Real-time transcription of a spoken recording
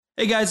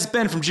Hey guys, it's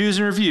Ben from Jews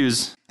and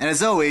Reviews. And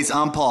as always,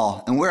 I'm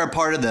Paul, and we're a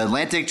part of the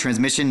Atlantic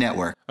Transmission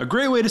Network. A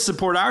great way to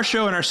support our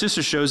show and our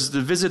sister shows is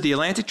to visit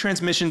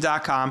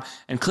theatlantictransmission.com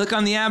and click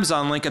on the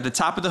Amazon link at the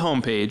top of the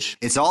homepage.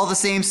 It's all the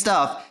same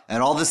stuff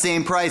at all the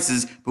same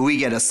prices, but we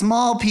get a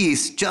small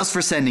piece just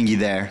for sending you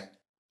there.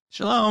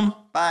 Shalom.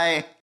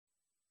 Bye.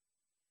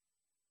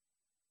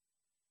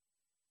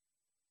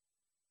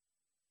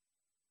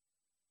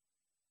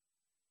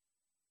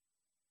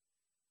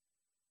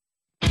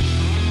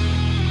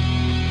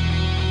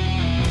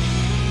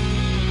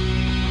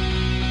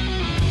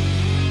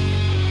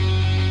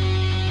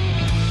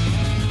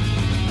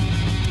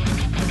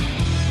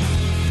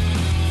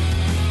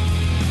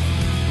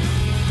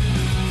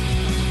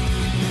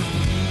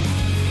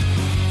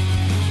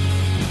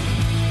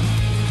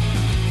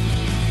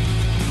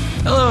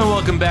 Hello and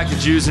welcome back to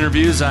Jews and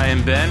Reviews. I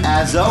am Ben.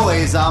 As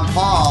always, I'm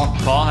Paul.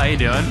 Paul, how you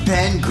doing?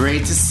 Ben,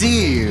 great to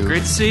see you.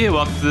 Great to see you.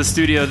 Welcome to the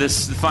studio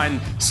this fine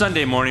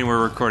Sunday morning.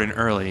 We're recording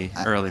early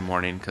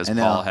morning because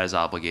Paul has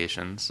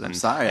obligations. And I'm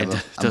sorry.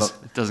 It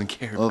doesn't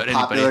care about anybody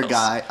popular else.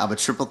 guy. I'm a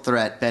triple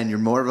threat. Ben, you're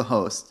more of a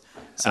host.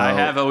 So, I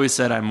have always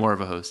said I'm more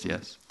of a host,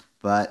 yes.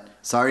 But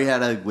sorry you had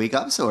to wake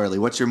up so early.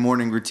 What's your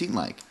morning routine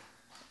like?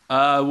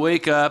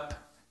 Wake up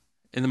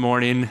in the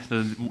morning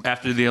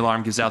after the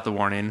alarm gives out the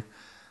warning.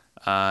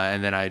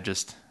 And then I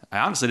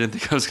honestly didn't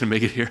think I was going to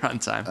make it here on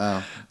time.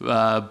 Oh.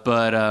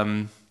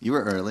 You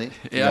were early.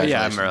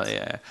 Yeah, I'm early.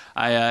 Yeah.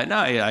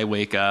 I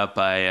wake up,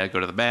 I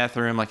go to the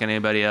bathroom like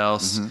anybody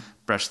else,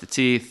 brush the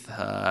teeth,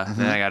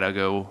 then I got to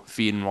go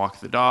feed and walk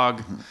the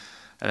dog, and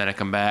then I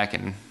come back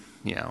and,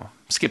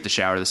 skip the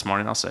shower this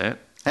morning, I'll say it.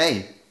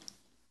 Hey,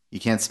 you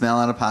can't smell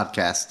on a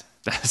podcast.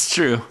 That's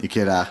true. You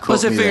could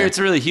Plus, I figure there. it's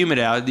really humid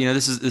out.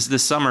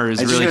 This summer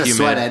is really humid.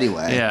 Sweat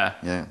anyway. Yeah.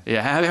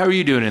 How are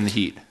you doing in the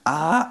heat?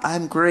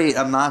 I'm great.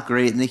 I'm not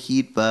great in the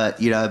heat,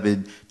 but I've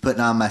been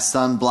putting on my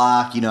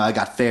sunblock. I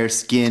got fair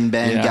skin,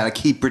 Ben. Yeah. Got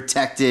to keep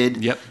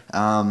protected. Yep.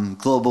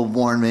 Global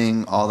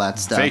warming, all that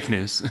stuff. Fake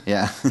news.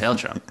 Yeah. Hail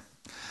Trump.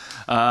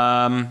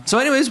 So,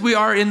 anyways, we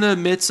are in the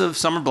midst of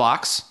summer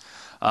blocks.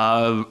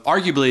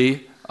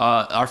 Arguably.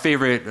 Our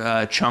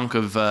favorite chunk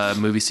of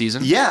movie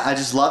season. Yeah, I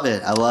just love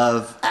it. I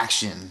love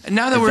action,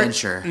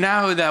 adventure.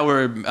 Now that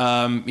we're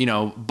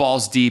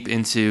balls deep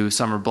into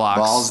summer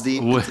blocks.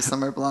 Into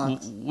summer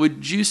blocks.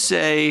 Would you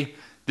say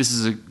this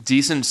is a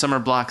decent summer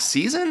block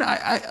season?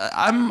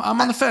 I'm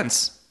on the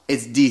fence.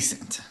 It's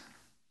decent.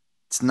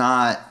 It's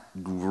not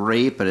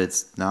great, but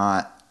it's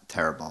not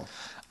terrible.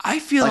 I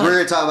feel like we're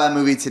going to talk about a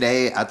movie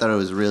today. I thought it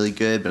was really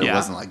good, but it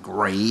wasn't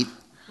great.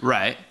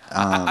 Right.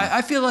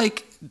 I feel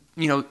like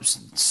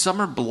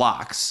summer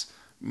blocks,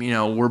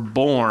 were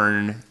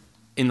born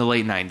in the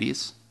late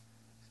 90s.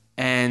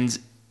 And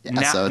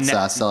so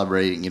it's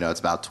celebrating, it's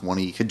about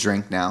 20. You could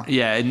drink now.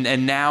 Yeah,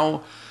 and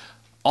now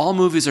all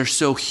movies are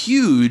so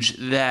huge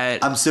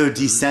that I'm so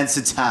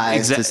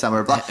desensitized to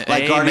summer blocks.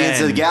 Like Guardians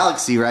of the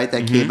Galaxy, right?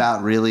 That came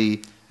out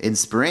really in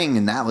spring,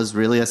 and that was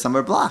really a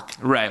summer block.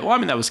 Right. Well,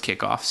 that was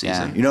kickoff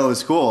season. Yeah. It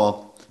was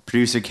cool.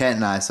 Producer Kent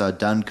and I saw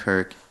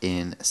Dunkirk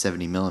in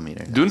 70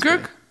 millimeter.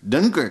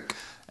 Dunkirk.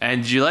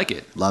 And did you like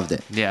it? Loved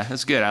it. Yeah,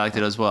 that's good. I liked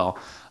it as well.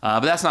 But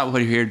that's not what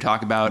we're here to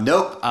talk about.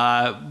 Nope.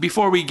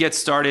 Before we get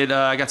started,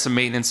 I got some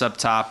maintenance up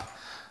top.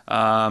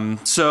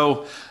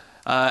 So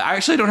I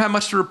actually don't have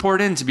much to report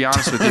in, to be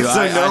honest with you.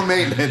 No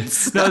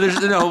maintenance.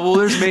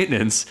 There's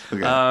maintenance.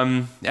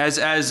 Okay.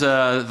 As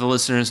the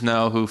listeners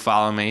know who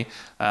follow me,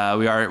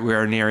 we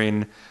are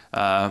nearing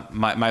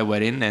my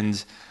wedding, and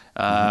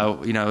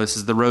this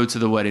is the road to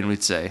the wedding,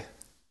 we'd say.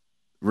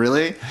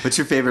 Really? What's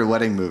your favorite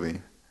wedding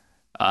movie?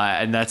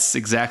 And that's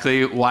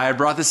exactly why I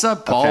brought this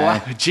up, Paul. Okay.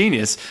 Wow,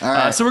 genius. All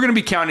right. So we're going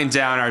to be counting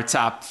down our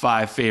top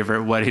 5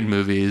 favorite wedding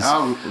movies.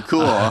 Oh,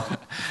 cool.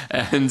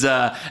 And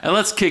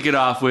let's kick it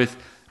off with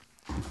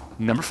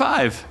number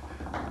 5.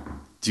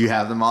 Do you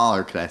have them all,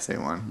 or could I say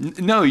one?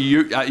 No,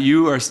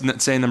 you are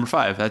saying number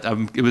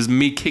 5. It was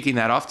me kicking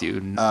that off to you.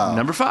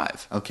 Number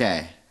 5.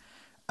 Okay.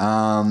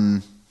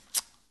 Well,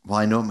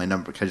 I know what my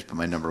number. Can I just put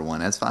my number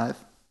 1 as 5?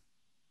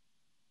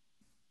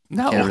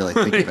 No, I can't really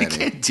think of any. You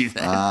can't do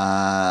that.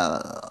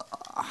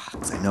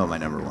 'Cause I know what my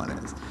number 1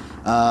 is.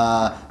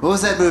 What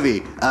was that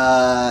movie?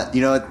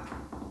 You know what?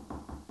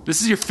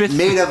 This is your 5th.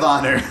 Maid of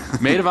Honor.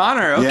 Maid of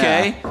Honor,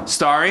 okay. Yeah.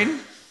 Starring?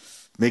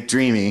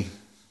 McDreamy.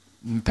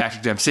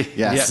 Patrick Dempsey.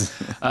 Yes.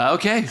 Yeah.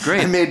 Okay,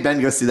 great. I made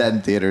Ben go see that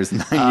in theaters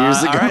 9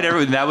 years ago. All right,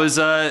 everyone. That was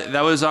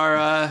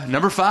our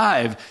number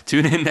 5.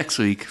 Tune in next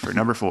week for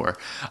number 4.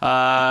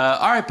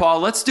 All right, Paul.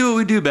 Let's do what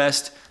we do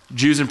best.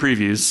 Jews and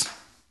previews.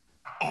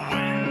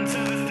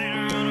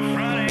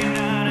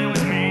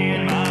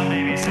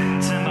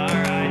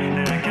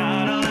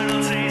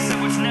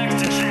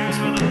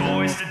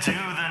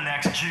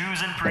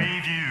 Jews and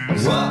previews.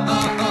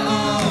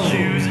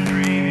 Jews and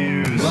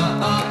previews.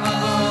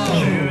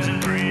 Jews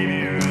and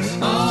previews.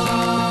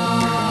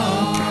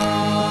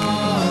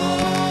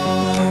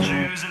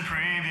 Jews and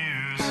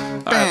previews.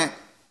 All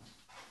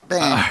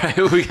right.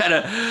 we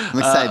gotta. I'm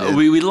excited.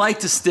 We like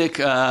to stick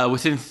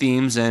within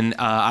themes, and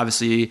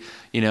obviously,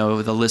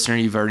 the listener,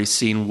 you've already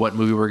seen what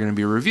movie we're going to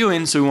be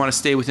reviewing, so we want to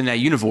stay within that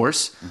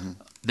universe,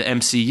 the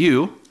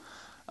MCU.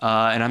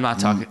 And I'm not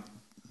talking.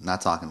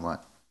 Not talking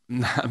what?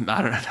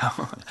 I don't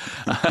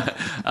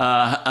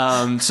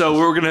know. So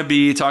we're going to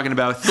be talking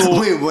about Thor.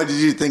 Wait, what did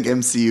you think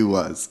MCU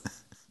was?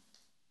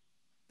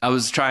 I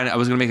was going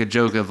to make a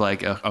joke of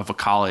of a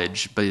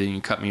college, but then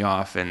you cut me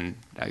off, and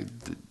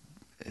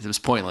it was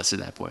pointless at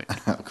that point.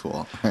 Oh,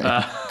 cool.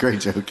 Right. Great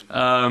joke.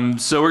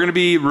 So we're going to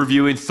be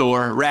reviewing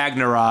Thor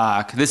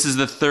Ragnarok. This is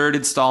the third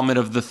installment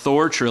of the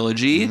Thor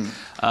trilogy,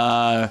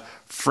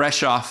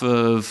 fresh off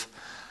of.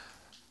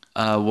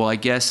 I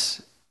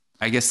guess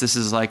this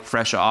is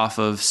fresh off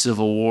of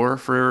Civil War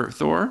for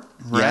Thor,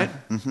 right?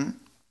 Yeah.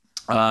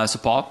 Mm-hmm. So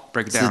Paul,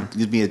 break it down. It's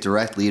going to be a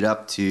direct lead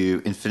up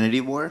to Infinity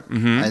War,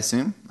 I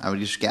assume. I would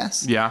just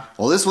guess. Yeah.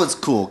 Well, this one's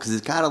cool because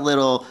it's got a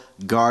little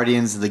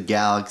Guardians of the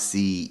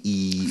Galaxy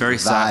very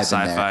vibe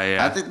sci-fi. in there.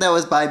 Yeah. I think that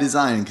was by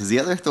design because the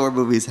other Thor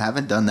movies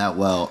haven't done that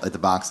well at the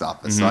box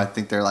office. So I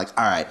think they're like,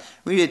 all right,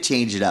 we need to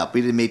change it up.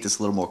 We need to make this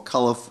a little more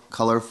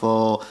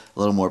colorful, a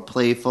little more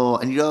playful,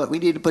 and we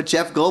need to put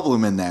Jeff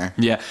Goldblum in there.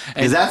 Yeah,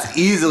 because that's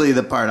easily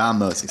the part I'm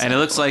most excited. And it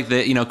looks like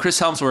that. Chris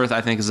Hemsworth,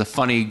 I think, is a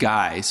funny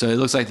guy. So it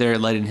looks like they're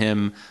letting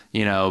him,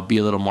 be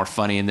a little more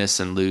funny in this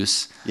and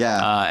loose.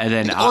 Yeah, and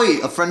then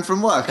a friend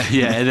from work.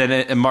 Yeah, and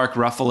then Mark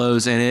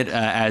Ruffalo's in it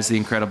as the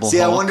Incredible Hulk. See,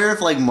 I wonder if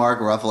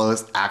Mark Ruffalo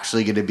is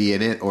actually going to be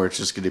in it, or it's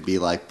just going to be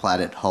like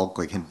Planet Hulk,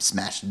 like him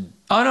smashing.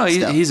 Oh no,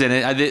 he's in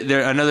it.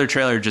 Another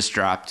trailer just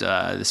dropped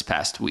this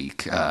past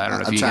week. I don't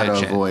know if I'm you trying got to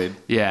a chance. avoid.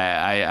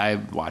 Yeah, I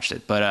watched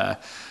it,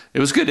 but it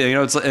was good.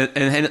 It's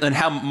and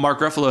how Mark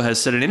Ruffalo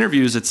has said in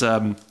interviews, it's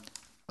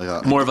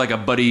more of a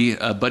buddy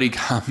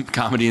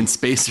comedy in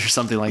space or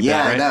something like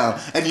that. Right? Yeah,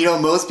 I know.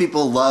 And most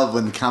people love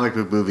when the comic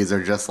book movies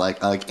are just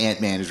like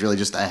Ant-Man is really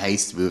just a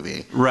heist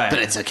movie, right? But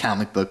it's a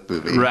comic book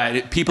movie,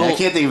 right? People, I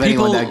can't think of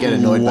anyone that get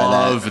annoyed by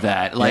that. Love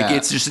that.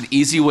 It's just an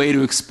easy way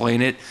to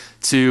explain it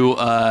to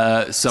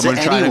someone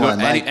trying to go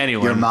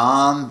anyone. Your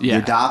mom,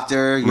 your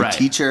doctor, your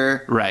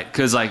teacher, right?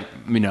 Because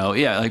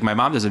my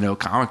mom doesn't know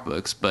comic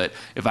books, but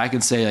if I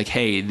can say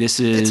hey, this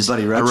is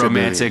a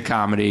romantic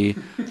comedy.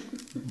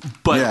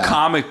 But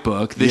comic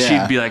book,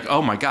 she'd be like,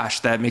 oh my gosh,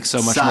 that makes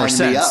so much more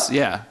sense.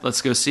 Yeah,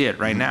 let's go see it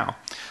right now.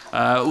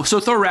 So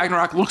Thor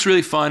Ragnarok looks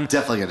really fun.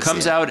 Definitely going to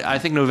comes out, I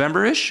think,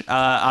 November-ish.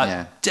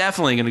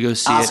 Definitely going to go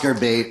see Oscar it.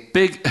 bait.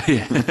 Big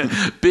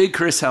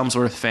Chris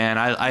Hemsworth fan.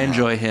 I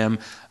enjoy him.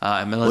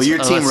 You're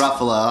Team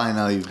Ruffalo. I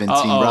know you've been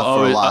Team Ruff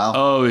for a while.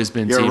 Always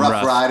been Team Ruff. You're a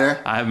Rough Rider.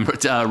 I'm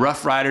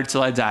Rough Rider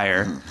till I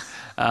die.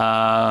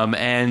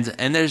 And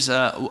there's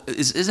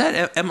is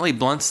that Emily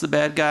Blunt's the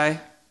bad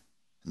guy?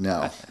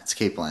 No, it's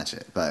Cate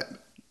Blanchett, but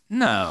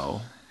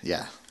no.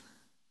 Yeah.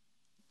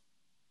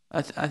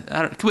 I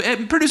don't.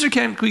 Producer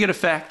Ken, can we get a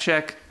fact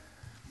check?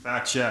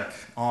 Fact check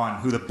on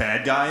who the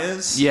bad guy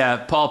is? Yeah,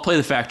 Paul, play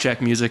the fact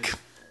check music.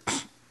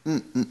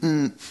 Fact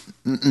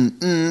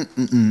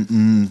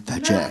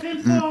check.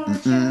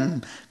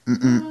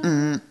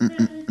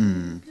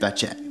 Fact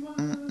check.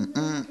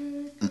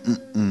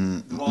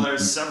 Well,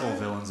 there's several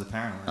villains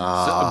apparently.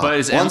 But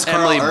is one's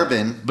Emily Carl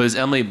Urban. But is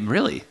Emily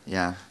really?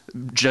 Yeah.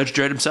 Judge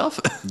Dredd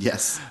himself?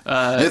 Yes.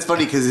 And it's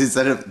funny because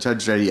instead of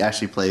Judge Dredd, he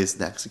actually plays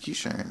the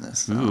executioner in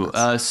this.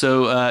 I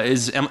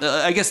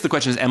guess the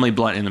question is Emily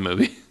Blunt in the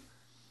movie?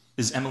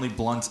 Is Emily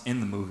Blunt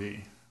in the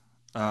movie?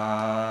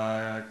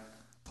 Paul,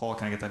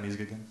 can I get that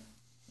music again?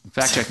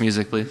 Fact check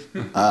music, please.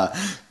 Fact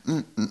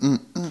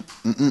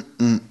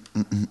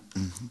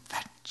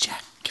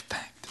check.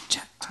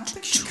 I don't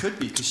think she could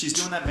be because she's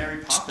doing that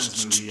Mary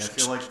Poppins movie. I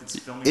feel like it's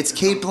filming. It's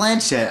Cate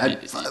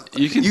Blanchett.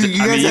 You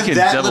guys have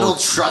that little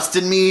trust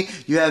in me.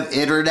 You have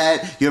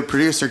internet. You have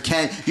producer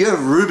Ken. You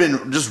have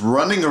Ruben just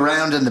running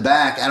around in the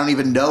back. I don't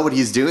even know what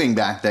he's doing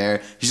back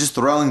there. He's just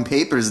throwing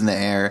papers in the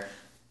air,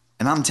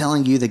 and I'm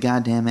telling you the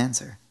goddamn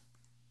answer.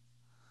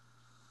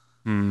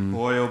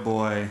 Boy, oh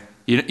boy.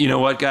 You know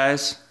what,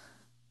 guys?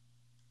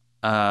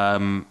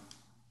 I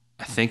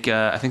think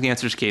the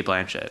answer is Cate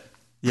Blanchett.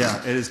 Yeah,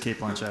 it is Cate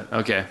Blanchett.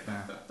 Okay.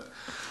 Yeah.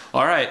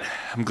 All right.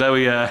 I'm glad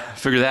we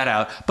figured that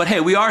out. But hey,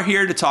 we are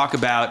here to talk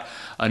about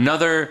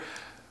another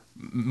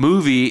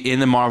movie in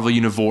the Marvel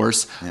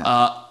Univorse,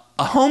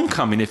 a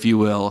homecoming, if you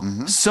will.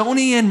 Mm-hmm.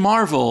 Sony and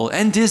Marvel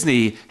and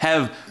Disney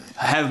have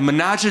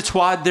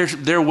menage-a-trois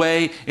their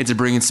way into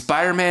bringing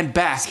Spider-Man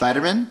back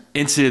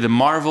into the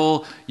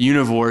Marvel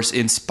Universe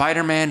in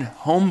Spider-Man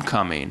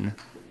Homecoming.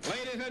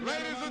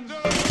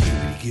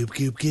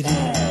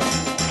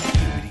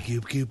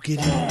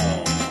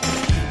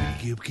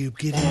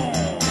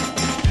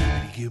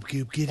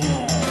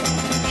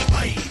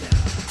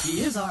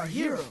 He is our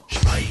hero.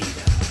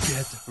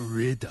 Get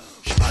rid of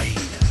Spider.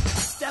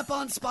 Step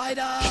on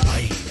Spider.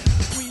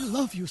 We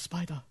love you,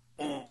 Spider.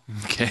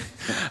 Okay.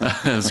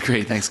 That was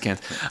great. Thanks,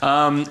 Kent.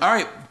 All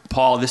right,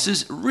 Paul, this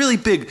is really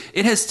big.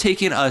 It has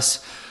taken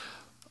us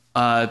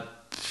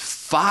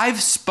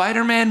 5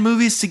 Spider-Man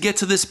movies to get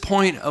to this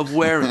point of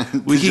where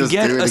we can just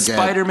get do it a again.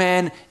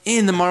 Spider-Man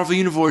in the Marvel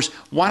Universe.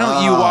 Why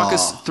don't you walk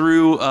us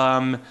through?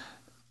 Why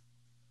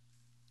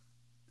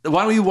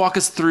don't you walk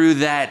us through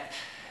that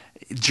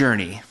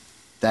journey?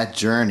 That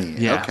journey.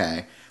 Yeah.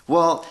 Okay.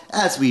 Well,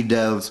 as we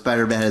know,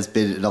 Spider-Man has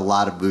been in a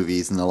lot of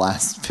movies in the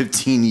last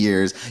 15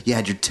 years. You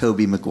had your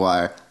Tobey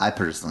Maguire. I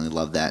personally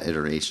love that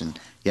iteration.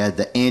 You had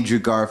the Andrew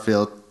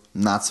Garfield.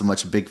 Not so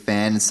much a big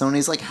fan. And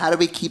Sony's like, how do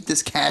we keep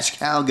this cash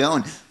cow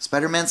going?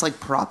 Spider-Man's like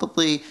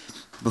probably,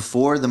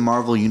 before the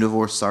Marvel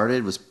Univorse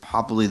started, was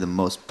probably the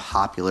most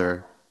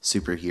popular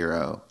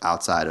superhero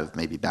outside of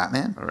maybe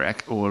Batman. Or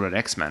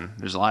X-Men.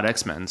 There's a lot of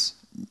X-Men's.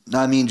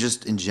 I mean,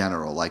 just in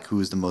general, like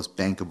who's the most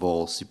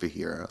bankable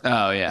superhero?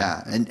 Oh,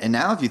 yeah. And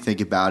now if you think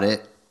about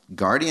it,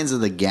 Guardians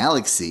of the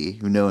Galaxy,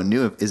 who no one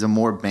knew of, is a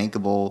more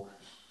bankable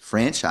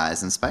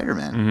franchise than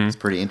Spider-Man. It's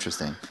pretty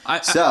interesting.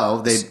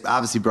 So they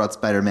obviously brought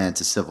Spider-Man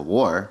to Civil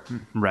War.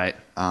 Right.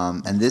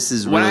 And this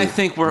is When really... I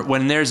think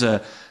when there's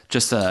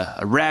just a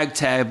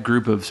ragtag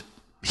group of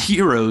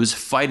heroes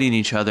fighting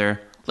each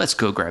other, let's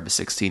go grab a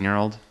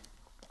 16-year-old.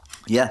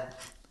 Yeah.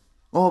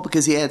 Well,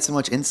 because he had so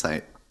much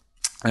insight.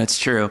 That's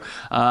true.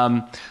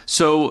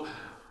 So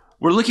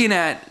we're looking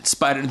at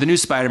the new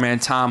Spider-Man,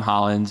 Tom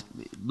Holland.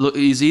 Look,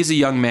 he's a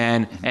young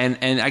man,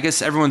 and I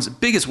guess everyone's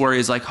biggest worry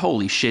is like,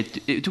 holy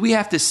shit, do we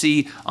have to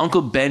see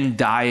Uncle Ben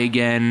die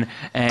again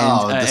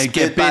and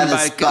get bitten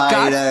by a spider?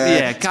 God?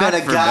 Yeah, it's God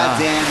been a forbid.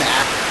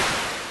 goddamn...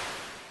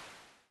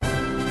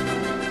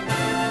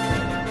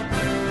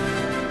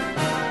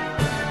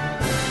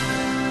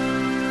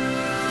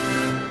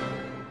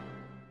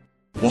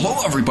 Well,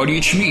 hello everybody,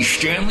 it's me,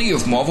 Stanley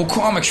of Marvel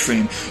Comics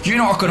fame. You're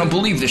not gonna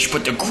believe this,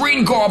 but the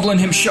Green Goblin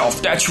himself,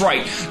 that's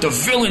right, the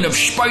villain of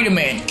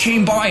Spider-Man,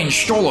 came by and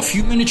stole a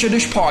few minutes of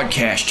this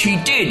podcast. He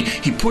did.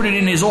 He put it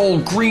in his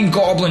old Green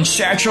Goblin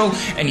satchel,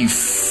 and he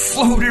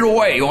floated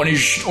away on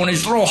his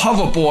little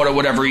hoverboard or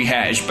whatever he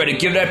has. Better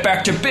give that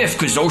back to Biff,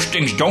 because those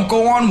things don't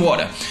go on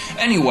water.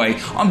 Anyway,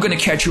 I'm gonna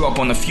catch you up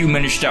on the few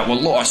minutes that were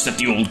lost that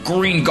the old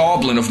Green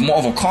Goblin of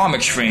Marvel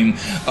Comics fame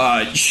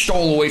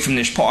stole away from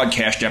this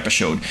podcast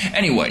episode.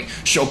 Anyway,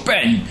 so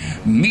Ben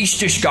meets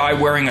this guy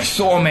wearing a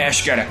Thor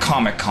mask at a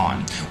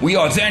Comic-Con. We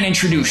are then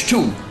introduced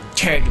to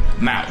Ted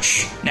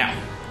Mouse. Now,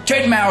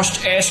 Ted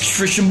Mouse asks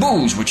for some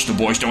booze, which the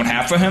boys don't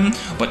have for him,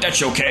 but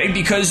that's okay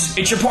because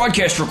it's a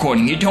podcast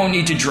recording. You don't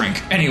need to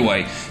drink.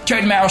 Anyway,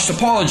 Ted Mouse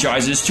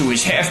apologizes to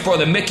his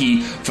half-brother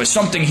Mickey for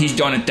something he's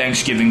done at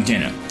Thanksgiving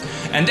dinner.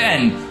 And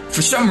then,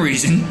 for some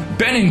reason,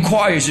 Ben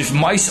inquires if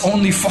mice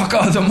only fuck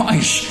other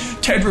mice.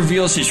 Ted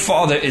reveals his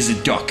father is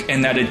a duck,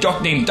 and that a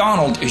duck named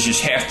Donald is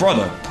his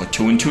half-brother. Put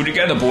 2 and 2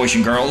 together, boys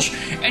and girls.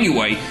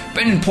 Anyway,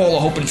 Ben and Paul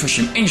are hoping for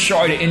some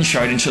insight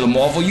into the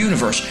Marvel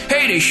Universe.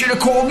 Hey, they should have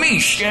called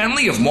me,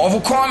 Stanley of Marvel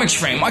Comics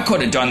fame. I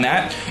could have done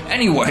that.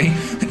 Anyway,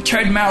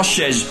 Ted Mouse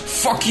says,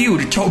 fuck you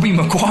to Tobey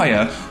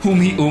Maguire, whom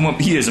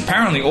he is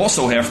apparently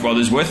also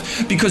half-brothers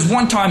with, because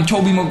one time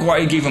Tobey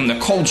Maguire gave him the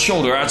cold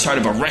shoulder outside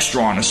of a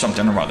restaurant or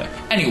something or other.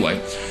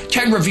 Anyway,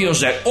 Ted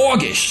reveals that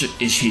August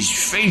is his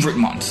favorite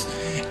month.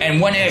 And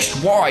when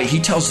asked why, he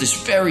tells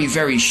this very,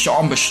 very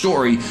somber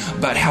story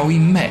about how he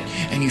met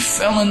and he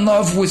fell in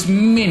love with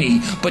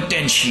Minnie, but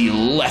then she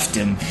left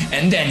him,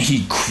 and then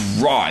he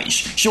cries.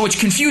 So it's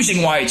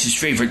confusing why it's his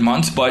favorite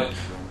month, but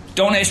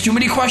don't ask too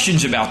many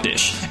questions about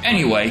this.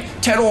 Anyway,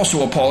 Ted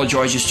also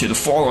apologizes to the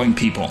following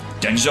people: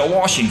 Denzel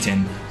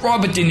Washington,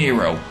 Robert De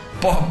Niro,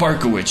 Bob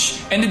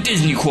Berkowitz, and the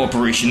Disney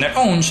Corporation that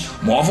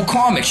owns Marvel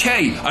Comics.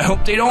 Hey, I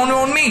hope they don't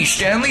own me,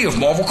 Stanley of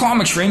Marvel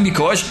Comics fame,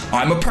 because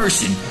I'm a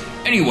person.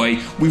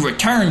 Anyway, we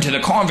return to the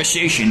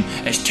conversation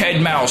as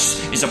Ted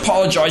Mouse is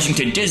apologizing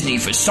to Disney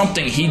for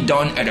something he'd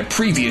done at a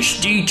previous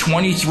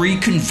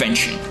D23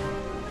 convention.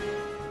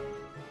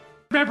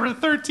 Remember the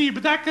 13,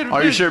 but that could have Are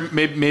been... you sure?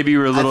 Maybe you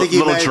were a little think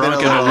you may have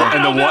drunk, been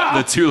a little- and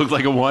the 2 looked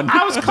like a 1.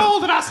 I was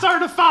cold and I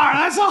started a fire.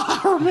 That's all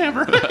I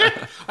remember.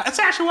 That's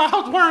actually why I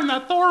was wearing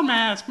that Thor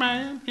mask,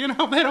 man. You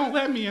know, they don't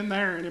let me in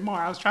there anymore.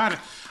 I was trying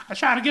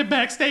to get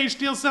backstage,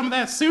 steal some of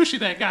that sushi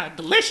they got.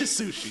 Delicious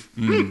sushi.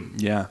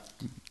 Yeah.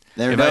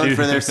 They're known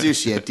for their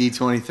sushi at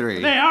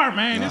D23. They are,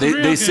 man. It's They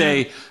real good.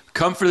 say,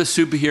 come for the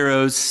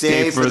superheroes,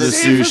 stay for the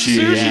Stay for sushi.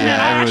 sushi. Yeah,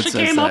 I everyone actually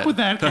says came that. up with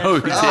that. Oh,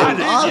 you did? I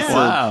did, Awesome. yeah.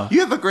 Wow. You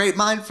have a great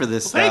mind for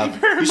this Well, stuff. thank you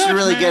very should much,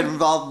 really man. get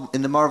involved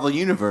in the Marvel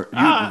Universe.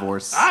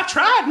 I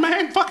tried,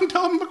 man. Fucking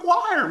Tobey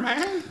Maguire,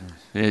 man.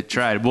 It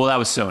tried. Well, that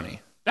was Sony.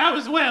 That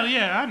was, well,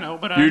 yeah, I know,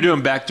 but... You're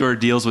doing backdoor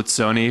deals with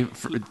Sony.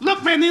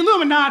 Look, man, the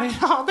Illuminati,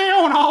 they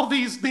own all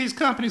these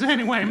companies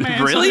anyway,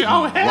 man. Really? So,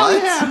 oh, hell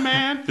What? yeah,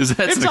 man. Is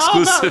that It's an all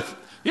about- exclusive?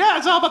 Yeah,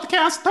 it's all about the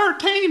Council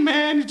 13,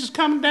 man. You're just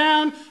coming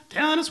down,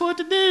 telling us what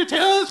to do,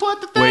 telling us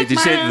what to think, Wait, did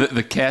you man. say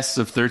the cast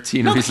of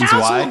 13 No, Reasons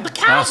council, Why? The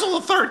Council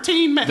of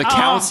 13, man. The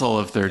Council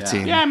of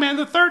 13. Yeah, man,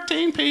 the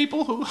 13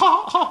 people who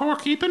are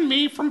keeping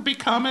me from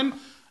becoming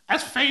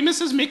as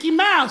famous as Mickey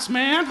Mouse,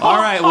 man. All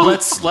right, well,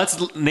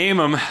 let's name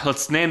them.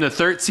 Let's name the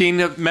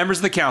 13 members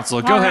of the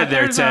council. Go ahead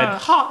there, Ted.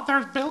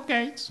 There's Bill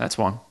Gates. That's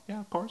one. Yeah,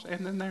 of course.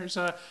 And then there's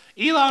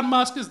Elon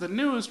Musk is the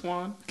newest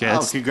one. Okay,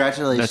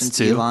 Congratulations, that's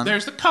 2. Elon.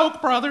 There's the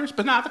Koch brothers,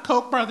 but not the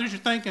Koch brothers you're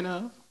thinking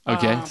of.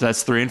 Okay, so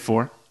that's 3 and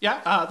 4.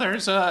 Yeah,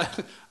 there's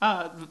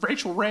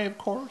Rachel Ray, of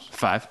course.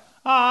 5.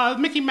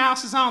 Mickey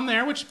Mouse is on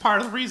there, which is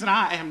part of the reason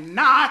I am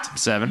not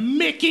 7.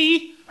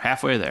 Mickey.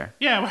 Halfway there.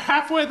 Yeah, we're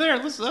halfway there.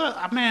 Let's,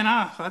 man,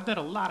 I did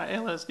a lot of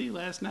LSD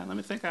last night. Let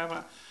me think if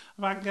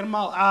I can get them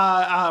all.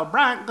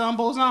 Bryant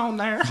Gumbel's on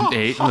there.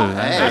 8.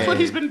 That's what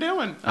he's been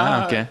doing.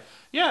 Okay.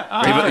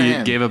 Yeah.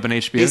 You gave up an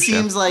HBO He show.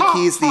 seems like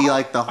he's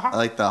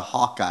the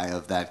Hawkeye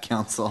of that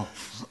council.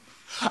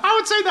 I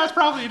would say that's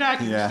probably an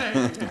accurate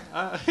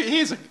statement.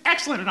 He's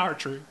excellent in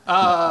archery.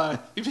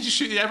 If you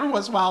shoot, every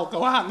once in a while,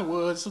 go out in the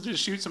woods, he'll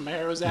just shoot some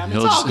arrows at me.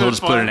 He'll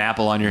just put an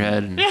apple on your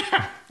head.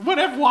 Yeah,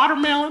 whatever,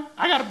 watermelon.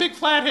 I got a big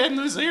flat head and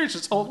those ears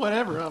just hold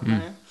whatever up,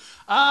 man.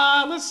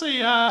 Let's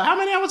see, how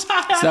many was I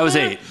at? So that was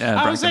there? 8.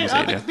 I was 8. Was 8,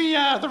 I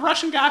think the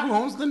Russian guy who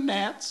owns the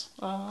Nets.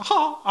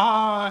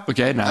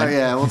 Okay, 9. Oh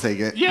yeah, we'll take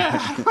it. Yeah.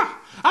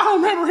 I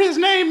don't remember his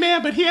name,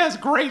 man, but he has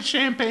great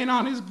champagne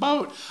on his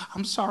boat.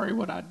 I'm sorry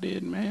what I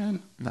did,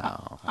 man.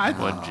 No. I-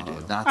 What did you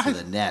do? Not to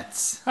the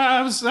Nets.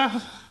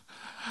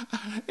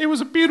 It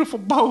was a beautiful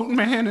boat,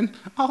 man, and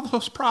all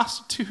those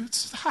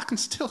prostitutes, I can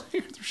still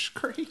hear their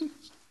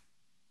screams.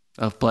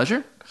 Of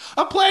pleasure?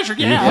 A pleasure,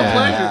 yeah, Yeah. a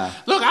pleasure.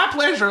 Look, I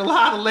pleasure a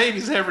lot of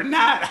ladies every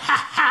night.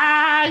 Ha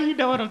ha! You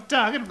know what I'm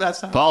talking about.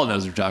 Paul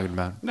knows what you're talking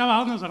about. No,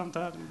 I knows what I'm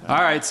talking about.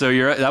 All right, so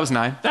that was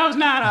 9. That was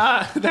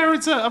not. There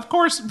was, of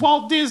course,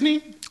 Walt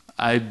Disney.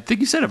 I think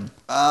you said him.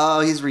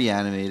 Oh, he's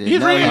reanimated. He's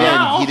No, he real-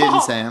 didn't. He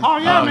didn't say him. Oh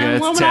yeah, Oh, okay, man.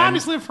 that's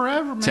Illuminati's 10. live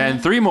forever, man. 10.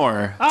 3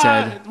 more,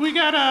 Ted. We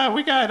got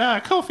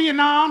Kofi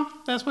Annan.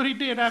 That's what he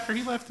did after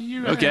he left the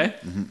UN. Okay.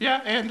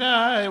 Yeah, and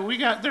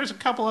there's a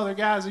couple other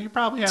guys that you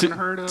probably haven't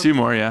heard of. 2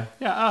 more, yeah.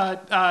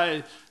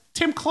 Yeah,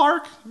 Tim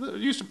Clark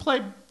used to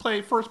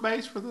play first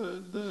base for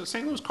the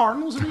St. Louis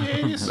Cardinals in the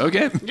 80s.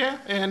 Okay. Yeah,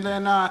 and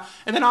then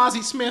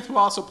Ozzie Smith, who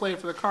also played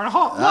for the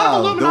Cardinals.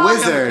 The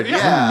Wizard.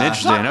 Yeah.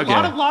 Interesting, okay.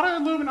 A lot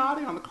of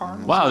Illuminati on the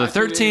Cardinals. Wow, the back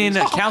in 13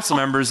 80s. council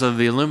members of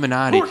the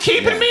Illuminati. Who are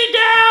keeping me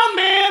down,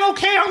 man.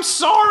 Okay, I'm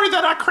sorry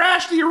that I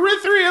crashed the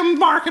Erythrium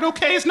market.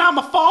 Okay, it's not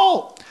my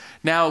fault.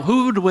 Now,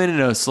 who would win in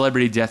a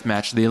celebrity death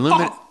match? The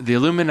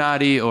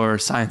Illuminati or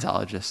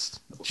Scientologist?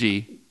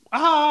 G.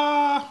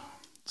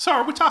 So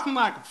are we talking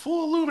like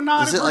full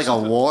Illuminati? Is it like a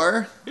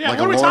war? Yeah, Like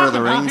what a are we Lord of the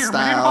talking about Rings here,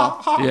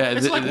 style? man? Yeah,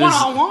 It's like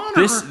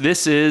one-on-one?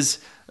 This is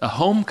a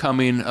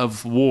homecoming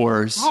of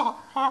wars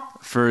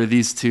for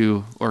these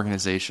two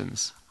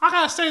organizations. I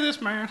gotta say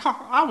this, man.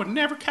 I would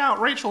never count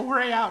Rachel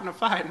Ray out in a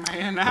fight,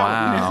 man. I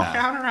Wow. would never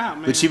count her out,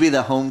 man. Would she be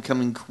the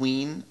homecoming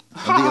queen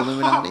of the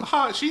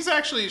Illuminati? She's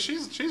actually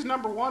she's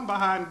number one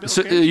behind Bill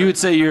So Gates. you would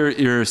say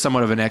you're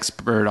somewhat of an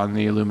expert on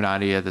the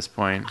Illuminati at this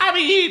point. I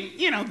mean,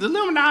 the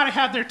Illuminati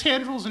have their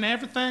tendrils and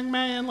everything,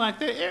 man. Like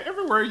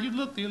everywhere you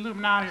look, the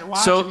Illuminati are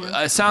watching. So you.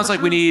 it sounds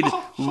like we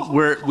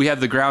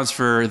have the grounds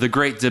for the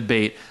great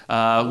debate.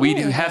 We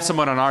do have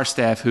someone on our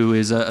staff who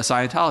is a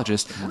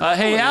Scientologist.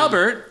 Hey,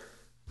 Albert.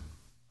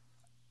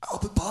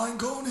 Albert Pine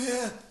going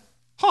here.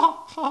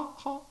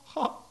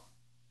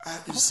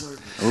 At your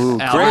service. Ooh,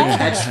 great Albert.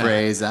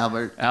 catchphrase,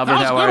 Albert. Albert, That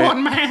was a how good are you?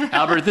 one, man.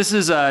 Albert, this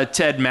is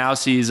Ted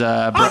Mouse. He's Oh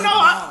no,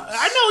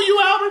 I know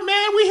you, Albert,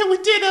 man.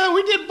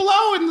 We did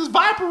Blow in this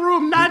Viper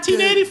Room,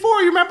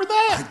 1984. You remember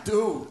that? I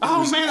do. It Oh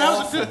was man, that was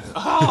awful. a good.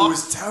 It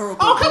was terrible.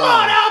 Oh come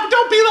Brian. on, Albert,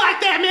 don't be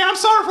like that, man. I'm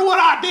sorry for what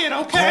I did.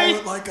 Okay.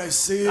 Call it like I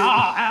see it.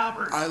 Oh,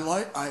 Albert.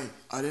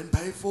 I didn't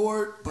pay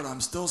for it, but I'm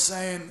still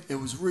saying it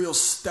was real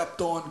stepped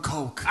on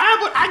coke.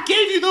 Albert, I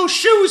gave you those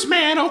shoes,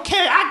 man.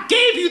 Okay, I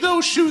gave you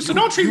those shoes, so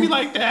don't treat me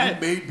like that. You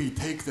made me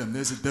take them.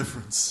 There's a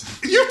difference.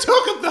 You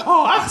took them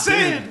though. I'm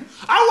saying.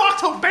 I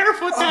walked home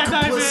barefoot that I'm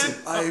night,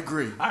 complicit. man. I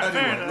agree. right,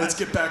 fair Anyway, enough. let's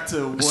get back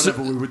to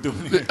whatever we were doing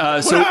here.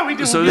 are we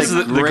doing So this is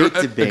here? the Great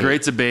the debate.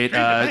 great debate.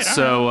 debate,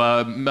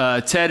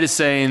 So Ted is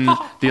saying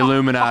the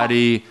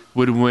Illuminati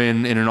would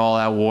win in an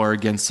all-out war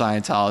against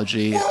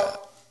Scientology.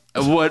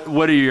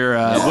 What are your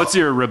what's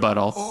your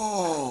rebuttal?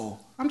 Oh,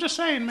 I'm just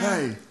saying,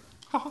 man.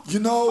 hey, you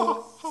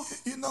know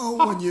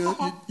when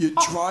you're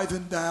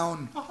driving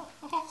down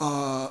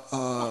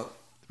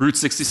Route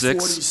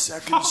 66.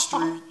 42nd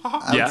Street.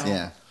 Yeah.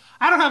 Yeah.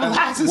 I don't have a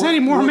license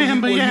anymore, what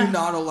man. But what yeah. you're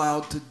not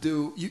allowed to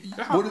do.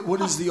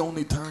 What is the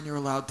only turn you're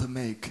allowed to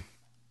make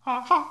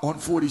on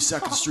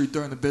 42nd Street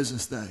during the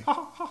business day?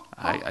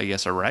 I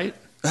guess a right.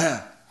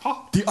 Yeah.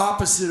 The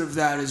opposite of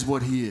that is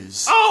what he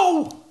is.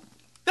 Oh,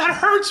 that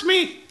hurts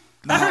me.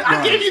 Not I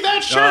right. gave you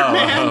that shirt,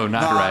 man. Oh,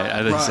 not Not right.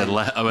 I thought you said right.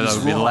 left. I thought that He's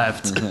would be wrong.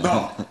 left.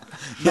 No.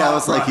 Yeah,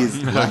 it's like right.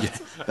 he's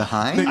left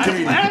behind.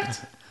 I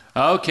left.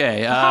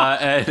 Okay.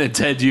 And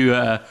Ted, you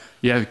have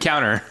a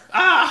counter.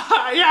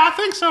 Yeah, I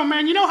think so,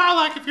 man. You know how,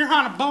 like, if you're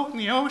on a boat in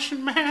the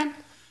ocean, man?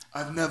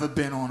 I've never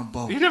been on a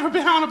boat. You've never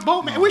been on a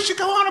boat, man? We should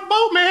go on a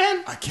boat,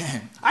 man. I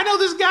can't. I know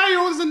this guy who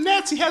owns the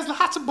Nets. He has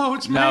lots of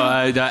boats,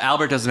 man. No,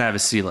 Albert doesn't have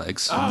his sea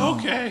legs. Oh,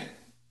 okay.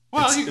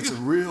 Well, It's a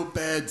real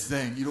bad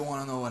thing. You don't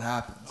want to know what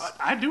happens.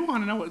 I do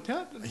want to know what.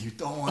 You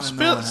don't want to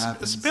know what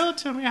happens. Spill it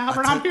to me,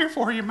 Albert. I'm here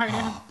for you, man.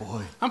 Oh,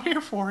 boy. I'm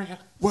here for you.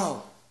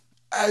 Well,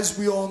 as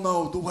we all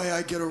know, the way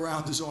I get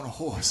around is on a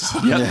horse.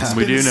 Yep,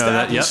 we do know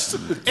that. Yep.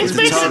 It's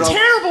making a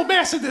terrible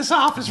mess in this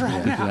office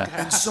right now.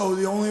 And so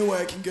the only way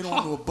I can get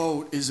onto a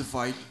boat is if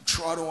I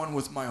trot on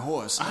with my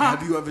horse.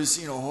 Have you ever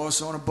seen a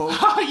horse on a boat?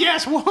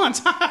 Yes,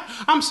 once.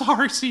 I'm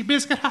sorry,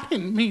 Seabiscuit. I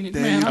didn't mean it,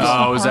 man.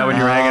 Oh, is that when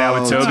you were hanging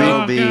out with Toby?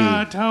 Toby. Oh,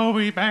 God,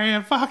 Toby,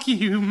 man. Fuck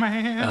you,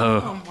 man.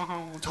 Oh. Come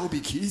on. Toby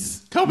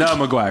Keith? Toby No, Keith.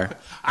 Maguire.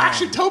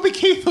 Actually, Toby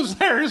Keith was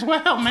there as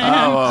well, man.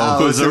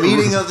 Oh, it's a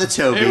meeting of the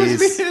Tobys.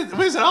 It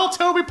was an all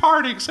Toby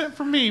party except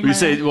for me, man. You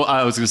say, well,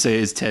 I was going to say,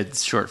 is Ted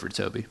short for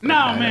Toby? But No,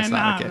 that's man,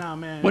 not no,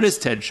 man. What is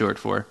Ted short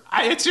for?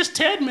 It's just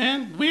Ted,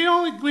 man. We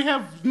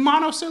have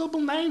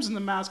monosyllable names in the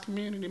mouse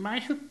community,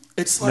 man.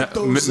 It's like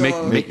No, those...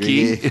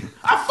 Mickey.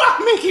 Fuck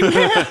Mickey,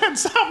 man.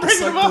 Stop It's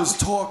bringing him like up. those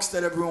talks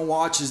that everyone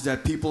watches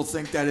that people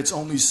think that it's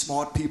only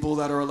smart people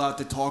that are allowed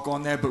to talk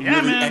on there, but Yeah,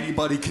 really man.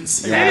 anybody can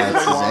say Yeah, what they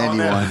it's want on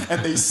there, anyone.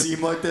 and they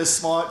seem like they're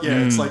smart. Yeah,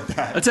 it's like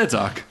that. That's Ted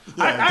Talk.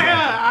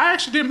 I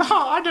actually did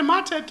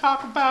my TED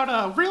talk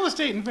about real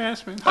estate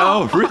investment.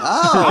 Oh, really?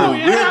 Oh,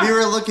 yeah. we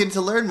were looking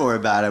to learn more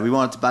about it. We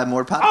wanted to buy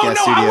more podcast Oh no,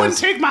 studios. I wouldn't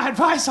take my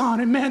advice on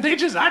it, man. I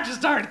just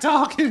started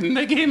talking and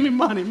they gave me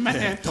money,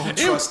 man. Don't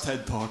trust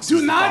TED Talks. Do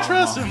is the not bottom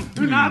trust line. him.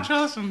 Do not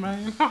trust him,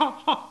 man.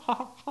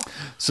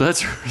 So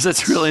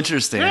that's real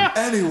interesting. Yeah.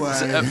 Anyway,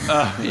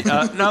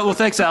 No, well,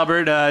 thanks,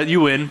 Albert.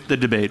 You win the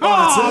debate.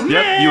 Oh, Yep,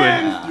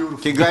 man. you win.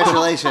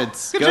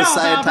 Congratulations. Good Go job,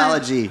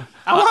 Scientology.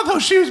 I want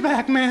those shoes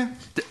back, man.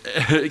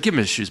 Give him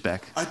his shoes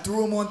back. I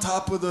threw him on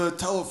top of the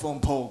telephone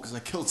pole because I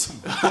killed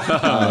someone.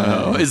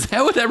 Oh, is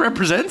that what that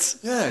represents?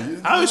 Yeah, you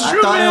didn't Oh, know it's that? true,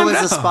 I thought man.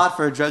 it was a spot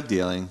for drug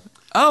dealing.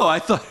 Oh, I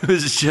thought it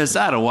was just,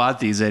 I don't want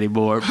these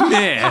anymore.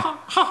 Man.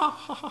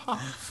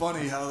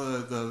 Funny how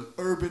the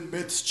urban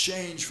myths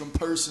change from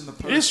person to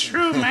person. It's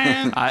true,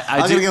 man. I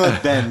I'm do. going to go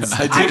with Ben's.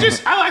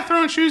 I like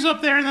throwing shoes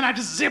up there and then I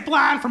just zip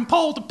line from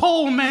pole to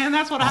pole, man.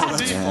 That's what I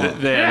do.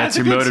 That's it's a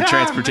your good mode of time,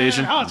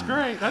 transportation. man. Oh, it's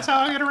great. That's how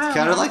I get around.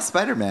 Kind of man. like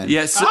Spider-Man.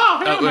 Yes,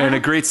 Oh, yeah, man. and a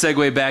great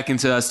segue back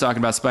into us talking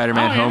about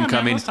Spider-Man: Oh, yeah, man,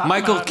 Homecoming. let's talk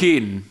Michael about it.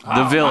 Keaton,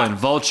 the villain,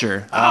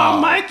 Vulture. Oh,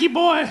 Mikey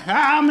boy.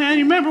 Ah, man,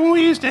 you remember when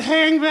we used to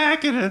hang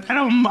back at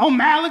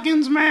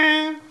O'Malley's,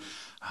 man?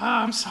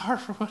 I'm sorry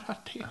for what I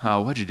did.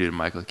 Oh, what'd you do to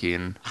Michael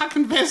Keaton? I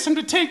convinced him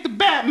to take the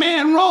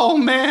Batman role,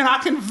 man. I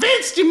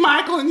convinced you,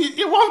 Michael, and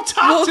you won't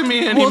talk to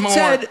me anymore. Well,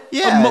 Ted,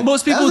 Yeah,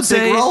 most people that would was a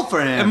big say, role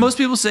for him. and most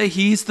people say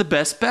he's the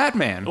best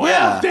Batman. Well,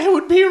 Yeah. they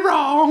would be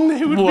wrong.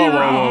 They would Whoa, be whoa,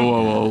 wrong.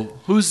 whoa, whoa, whoa!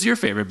 Who's your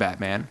favorite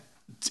Batman?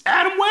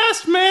 Adam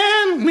West,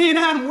 man. Me and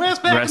Adam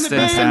West back Rest in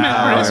the in day, man.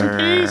 power. Rest in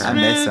peace, I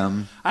man. miss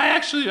him.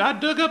 I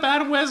dug up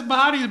Adam West's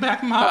body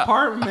back in my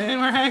apartment, man.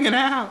 We're hanging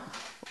out.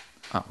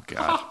 Oh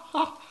God!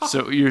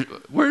 So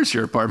where's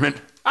your apartment?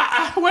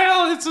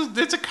 Well,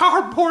 it's a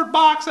cardboard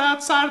box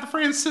outside of the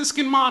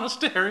Franciscan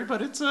monastery,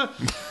 but it's a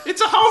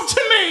home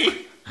to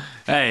me.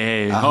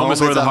 Hey, A home home is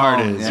where is the a heart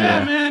home, is. yeah.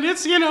 Yeah, man.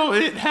 It's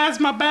it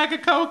has my bag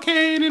of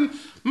cocaine and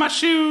my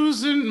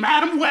shoes and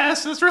Adam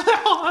West. That's really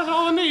all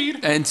I need.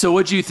 And so,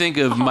 what do you think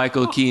of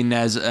Michael Keaton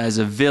as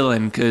a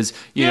villain? Because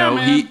Yeah,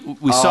 man.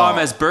 we saw him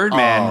as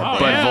Birdman,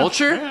 but yeah,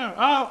 Vulture. Yeah.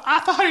 Oh, I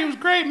thought he was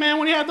great, man.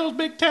 When he had those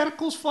big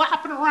tentacles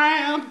flapping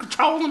around,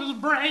 controlling his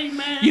brain,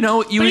 man. You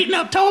know, you beating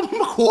up Tobey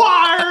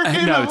Maguire.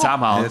 You No, know.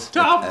 Tom Holland.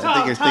 I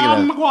think you're thinking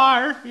Tom of-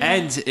 Maguire. Yeah.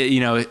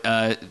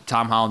 And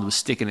Tom Holland was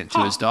sticking it to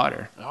his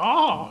daughter.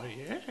 Oh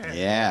yeah.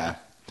 Yeah.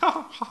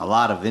 A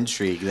lot of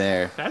intrigue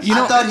there. That's-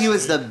 I thought he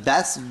was the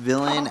best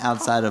villain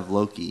outside of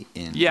Loki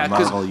in Yeah,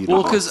 Marvel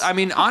Univorse. because I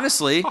mean,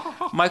 honestly,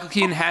 Michael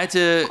Keaton had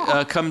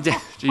to come down.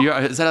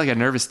 Is that like a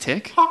nervous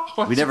tick?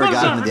 we never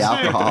got into the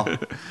alcohol.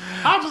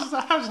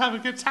 I was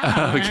having a good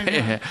time.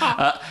 Man.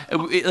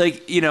 Okay,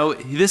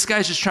 this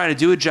guy's just trying to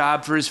do a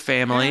job for his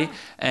family,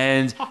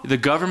 and the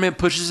government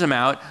pushes him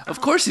out.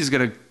 Of course, he's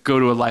gonna go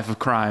to a life of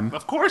crime.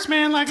 Of course,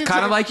 man. Like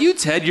Kind of like you,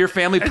 Ted. Your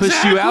family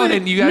pushed you out,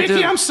 and you got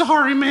Mickey, to. I'm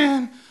sorry,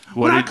 man.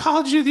 When I did-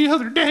 called you the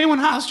other day when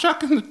I was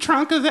stuck in the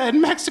trunk of that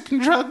Mexican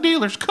drug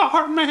dealer's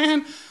car,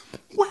 man,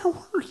 where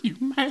were you,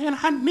 man?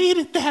 I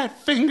needed that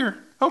finger,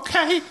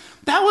 okay?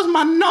 That was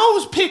my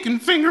nose-picking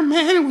finger,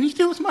 man. And when you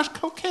do as much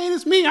cocaine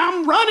as me,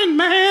 I'm running,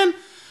 man.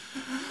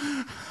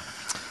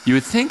 You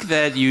would think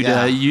that you'd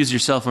Yeah. use your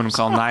cell phone and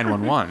call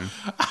 911.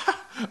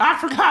 I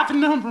forgot the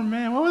number,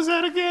 man. What was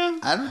that again?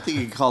 I don't think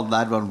you called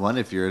 911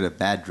 if you're in a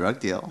bad drug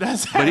deal.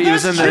 That's But he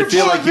was in the- I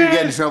feel like you man.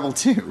 get in trouble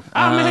too.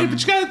 Man,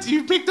 but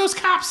you make those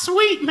cops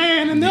sweet,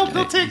 man, and they'll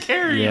take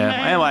care of you, Yeah,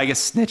 man. well, I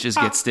guess snitches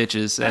get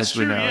stitches, That's as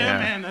we true, know. yeah, Yeah.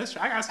 man. That's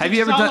true. I got Have stitches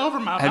you ever all done? over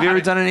my Have you ever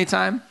body. done any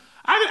time?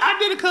 I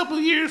did a couple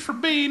of years for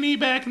B&E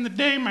back in the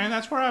day, man.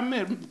 That's where I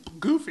met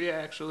Goofy,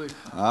 actually.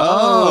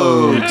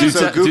 Oh, Yeah.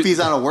 so Goofy's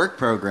on a work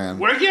program.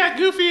 Well, yeah,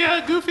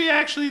 Goofy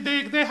actually,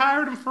 they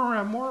hired him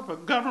for more of a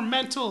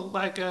governmental,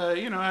 like,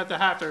 had to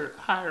have to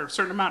hire a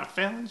certain amount of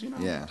felons,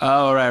 Yeah.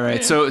 Oh, right.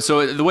 Yeah.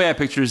 So the way I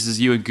picture this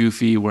is you and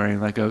Goofy wearing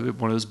like one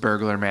of those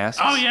burglar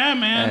masks. Oh, yeah,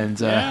 man.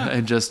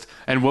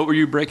 And what were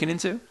you breaking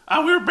into?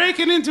 We were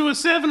breaking into a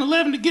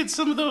 7-Eleven to get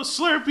some of those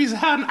Slurpees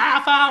out in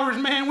half hours,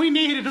 man. We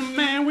needed them,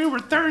 man. We were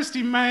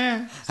thirsty,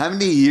 man. How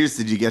many years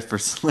did you get for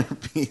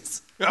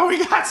Slurpees? Oh,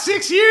 we got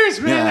 6 years,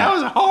 man. Yeah. That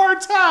was a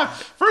hard time.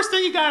 First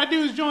thing you got to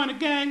do is join a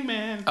gang,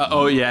 man.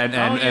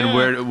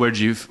 And where'd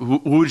you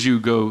who'd you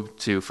go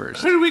to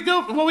first? Who did we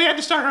go? Well, we had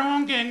to start our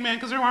own gang, man,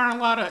 because there aren't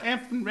a lot of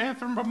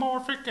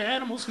anthropomorphic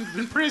animals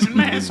in prison,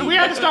 man. So we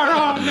had to start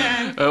our own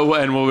gang. And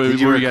what were Did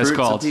you guys recruit some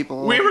called?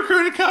 people? We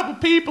recruited a couple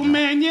people,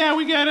 man. Yeah,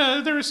 we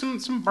got there were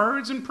some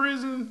birds in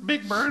prison.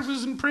 Big Bird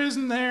was in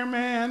prison there,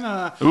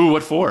 man. Ooh,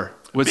 what for?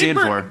 What's he in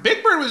for?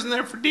 Big Bird was in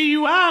there for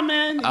DUI,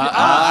 man. Huge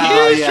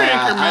yeah,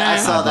 drinker, man. I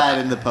saw that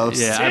in the post.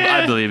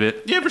 Yeah, I believe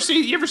it. You ever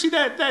see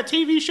that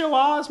TV show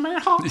Oz, man?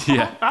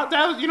 Yeah. That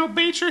was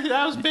Beecher.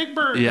 That was Big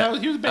Bird. Yeah.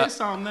 He was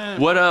based on that.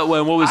 What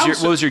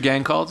was your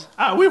gang called?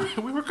 We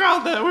were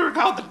called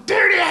the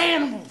Dirty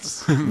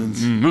Animals.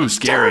 Ooh,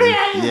 scary. Dirty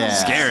Animals. Yeah.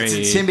 Scary. It's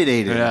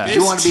intimidating. Yeah.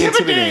 You want to be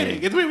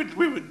intimidating.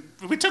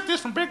 If we took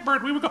this from Big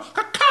Bird, we would go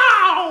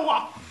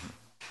cacao.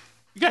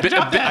 You got to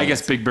jump that. I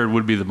guess Big Bird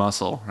would be the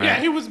muscle, right? Yeah,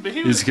 he was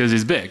because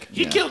he's big.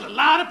 He killed a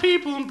lot of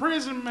people in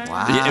prison, man.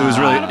 Wow. It was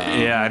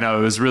really, I know.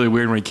 It was really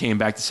weird when he came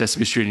back to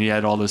Sesame Street and he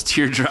had all those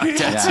teardrop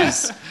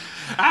tattoos.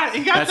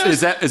 He got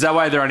those. Is that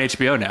why they're on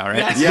HBO now, right?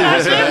 That's Yeah.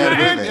 it,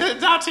 man.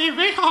 It's on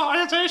TV. Oh,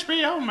 it's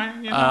HBO,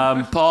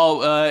 man.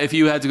 Paul, if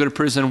you had to go to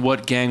prison,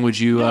 what gang would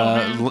you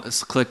man.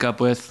 click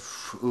up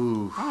with?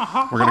 Ooh.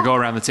 We're gonna go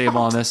around the table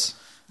on this.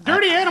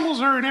 Dirty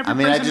animals are in every I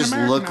mean, I prison in just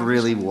America look now.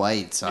 really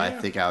white, so I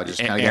think I would just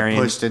kind of get Aryan.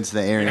 pushed into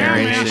the Aryan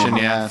Aryan Nation. Nation,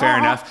 Yeah, fair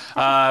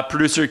enough.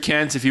 Producer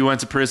Kent, if you went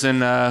to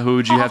prison, who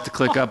would you have to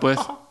click up with?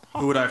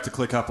 Who would I have to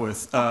click up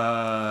with?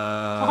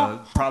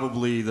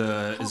 Probably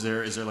the. Is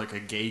there like a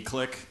gay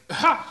click?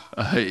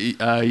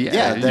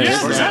 Yeah,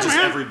 there's Or is that just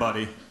man.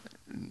 everybody?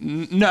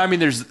 No, I mean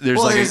there's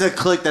Well, like there's a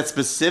click that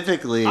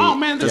specifically. Oh,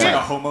 man, There's yeah.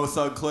 like a homo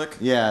thug click?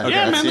 Yeah,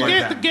 Yeah, that's man,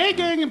 it. the gay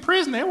gang in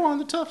prison, they were one of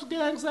the toughest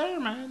gangs there,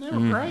 man. They were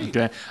great.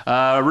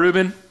 okay.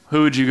 Ruben,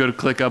 who would you go to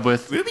click up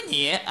with? Ruben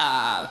here.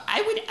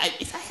 I would,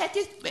 if I had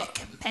to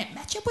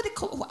match up with a.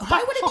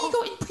 Why would I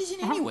go in prison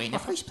anyway in the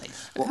first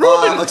place?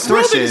 Ruben,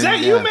 extortion, is that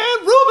yeah. you, man?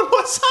 Ruben,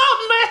 what's up,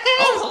 man?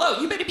 Oh,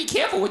 hello. You better be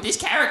careful with this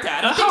character.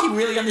 I don't think you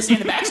really understand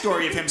the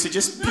backstory of him, so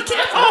just be careful.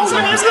 Oh, That's all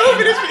man, I'm saying.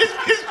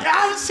 Ruben, I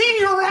haven't seen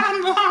you around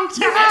in a long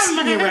time, You have seen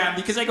me man. around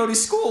because I go to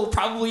school,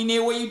 probably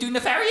near where you do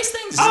nefarious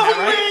things. Isn't Oh, that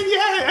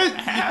right?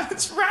 man, yeah.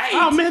 That's right.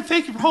 Oh, man,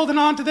 thank you for holding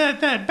on to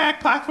that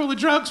backpack full of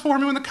drugs for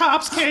me when the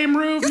cops came,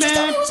 Ruben, You just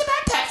told man. me it was a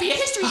backpack for your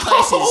history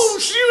classes. Oh,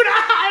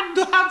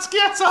 shoot, I'm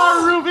scared.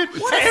 Sorry, Ruben.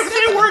 what a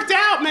Everything feather. worked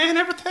out, man.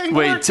 Everything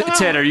Wait, worked out.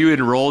 Ted, are you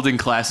enrolled in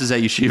classes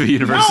at Yeshiva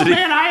University? No,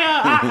 man,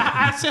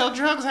 I sell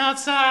drugs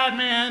outside,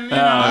 man. You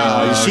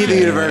know, Yeshiva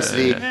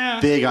University, Yeah.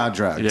 big on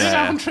drugs. Yeah.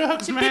 selling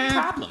drugs, It's a man. big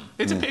problem.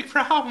 It's a big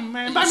problem,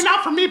 man. But I mean,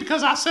 not for me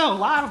because I sell a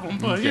lot of them,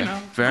 but you know.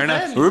 Fair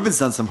enough. Ruben's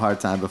done some hard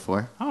time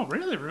before. Oh,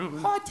 really, Ruben?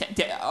 Oh,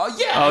 yeah.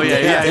 Oh yeah.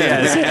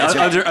 Yeah.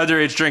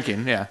 Underage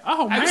drinking, yeah.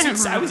 Oh, man. I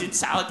was Ruben. in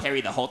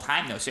solitary the whole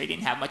time though, so I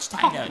didn't have much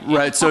time to.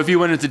 Right. So if you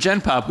went into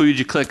Gen Pop, who did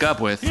you click up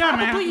with? Yeah,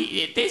 man.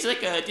 Probably there's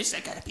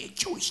gotta be a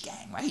Jewish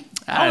gang, right?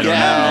 I don't know.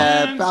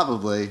 Yeah, man.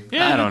 probably.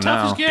 Yeah, I don't the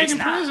toughest know. gang It's in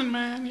not. prison,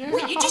 man. Yeah.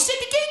 Wait, you just said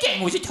the gay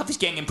gang was the toughest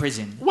gang in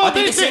prison. Well, Are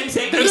they the same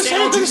thing? They're They the say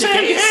all same, Jews are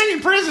same gays? gang in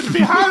prison, to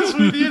be honest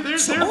with you.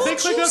 They're, All they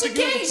click up Jews are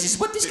together. gays is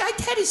what this guy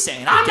Ted is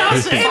saying. I'm not gay.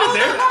 saying Follow it.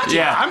 their logic.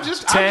 Yeah, I'm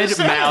just Ted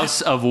saying.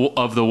 Mouse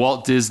of the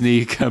Walt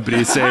Disney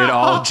Company saying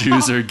all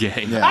Jews are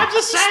gay. I'm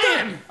just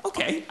saying.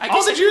 Okay, I All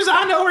guess the Jews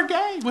I know are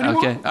gay. What do you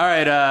Okay, want? all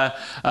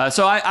right.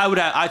 So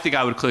I think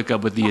I would click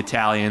up with the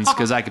Italians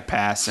because I could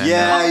pass. And,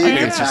 Yeah, you yeah.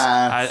 can It's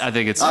pass. I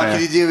think it's Oh, fair.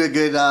 can you do a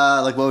good,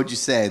 like, what would you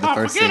say? The Oh,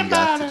 first forget thing you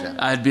got about to it. Jen.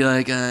 I'd be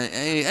like,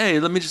 hey,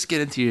 let me just get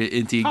into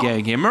your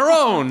gang here,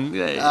 Marone.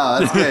 Oh,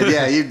 that's good.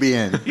 Yeah, you'd be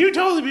in. You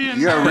totally be in.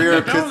 You're a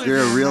real, Totally you're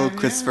be a in, real man,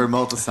 Christopher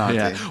Moltisanti.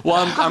 Yeah. Well,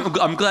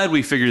 I'm glad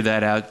we figured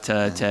that out,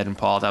 Ted and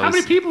Paul. That How was.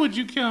 many people would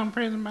you kill in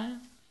prison, man?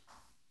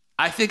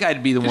 I think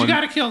I'd be the 'Cause one. you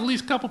got to kill at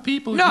least a couple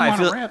people if No, you I want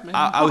feel. to rap, man.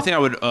 I would think I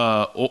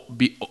would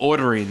be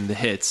ordering the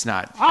hits,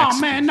 not. Oh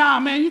executing. man, nah,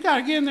 man, you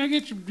gotta get in there, and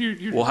get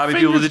your Well, how many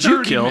fingers people did you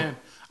dirty, kill? Man.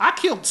 I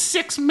killed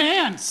 6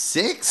 men.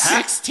 6?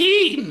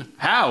 16.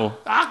 How?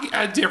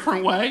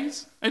 Different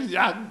ways.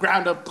 I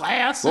ground up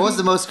glass. What was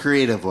the most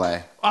creative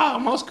way? Oh,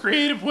 most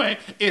creative way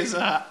is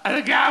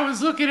the guy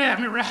was looking at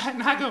me, right?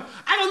 And I go,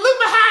 look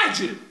behind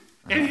you.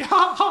 And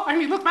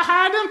he looked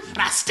behind him, and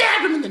I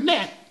stabbed him in the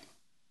neck.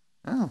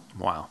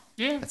 Wow.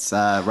 Yeah. It's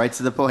right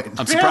to the point.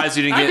 I'm surprised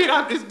you didn't get.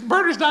 I mean,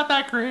 murder's not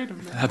that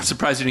creative, man. I'm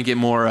surprised you didn't get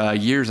more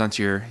years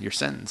onto your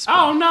sentence.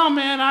 Oh no,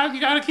 man!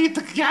 You gotta keep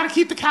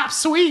the cops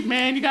sweet,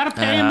 man. You gotta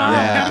pay them off.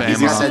 yeah, You gotta pay keep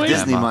 'em He's off. them got that sweet.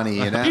 Disney money,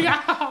 you know? You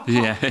got-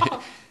 Yeah.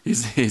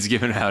 He's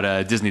giving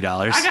out Disney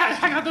dollars.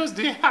 I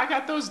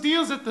got those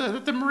deals at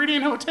the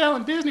Meridian Hotel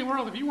in Disney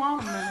World. If you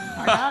want them, man,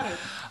 I got it.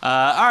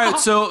 All right,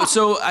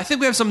 so I think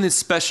we have something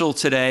special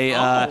today.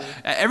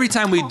 Every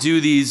time we do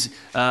these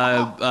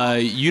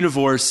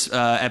Univorse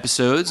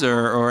episodes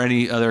or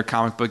any other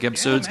comic book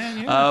episodes,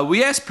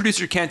 we ask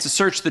producer Ken to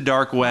search the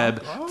dark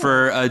web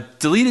for a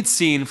deleted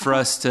scene for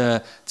us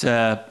to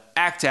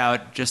act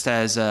out, just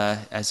as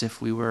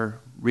if we were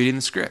reading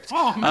the script.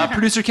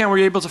 Producer Ken, were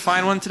you able to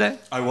find one today?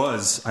 I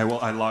was. I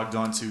logged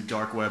on to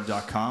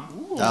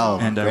darkweb.com Oh,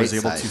 and I was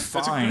able great to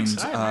site. find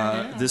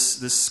site,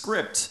 this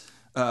script.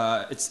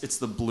 It's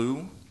the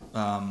blue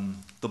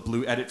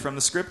edit from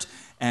the script,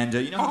 and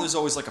you know how there's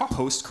always like a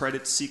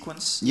post-credit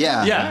sequence.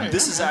 Yeah.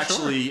 This is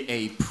actually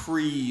a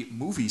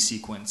pre-movie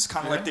sequence,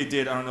 kind of like they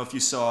did. I don't know if you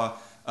saw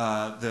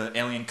the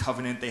Alien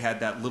Covenant. They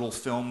had that little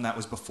film that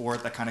was before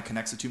it that kind of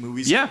connects the two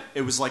movies. Yeah.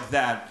 It was like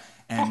that.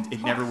 And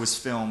it never was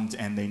filmed,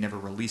 and they never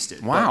released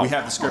it. Wow. But we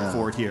have the script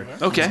for it here.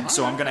 Okay.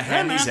 So I'm going to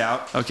hand these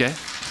out. Okay.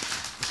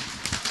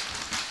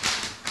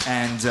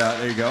 And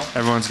there you go.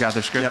 Everyone's got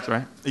their script,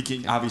 right?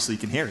 Obviously, you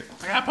can hear it.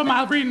 I gotta put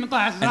my reading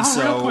glasses And on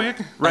so- real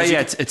quick. Right.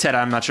 Yeah. Ted,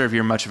 I'm not sure if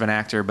you're much of an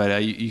actor,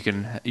 but you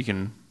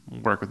can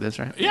work with this,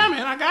 right? Yeah,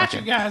 man, I got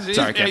you guys.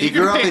 Sorry, Ken. He you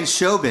gonna grew up pay- in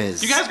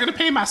showbiz. You guys gonna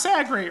pay my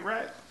SAG rate,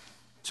 right?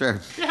 Sure.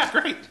 Yeah,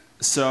 great.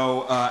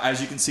 So,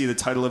 as you can see, the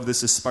title of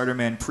this is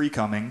Spider-Man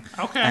Pre-Coming.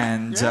 Okay,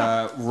 And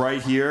yeah.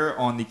 right here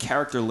on the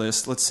character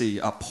list, let's see.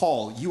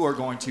 Paul, you are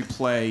going to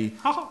play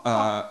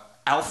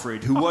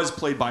Alfred, who was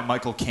played by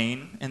Michael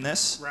Caine in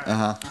this.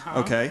 Right.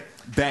 Okay.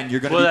 Ben, you're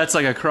going to Well, be... that's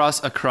like a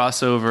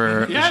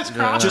crossover. Yeah, it's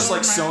crossover. Just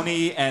like man.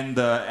 Sony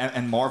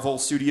and Marvel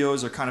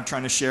Studios are kind of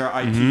trying to share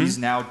IPs,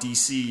 now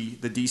DC,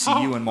 the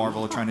DCU and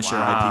Marvel are trying to share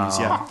IPs.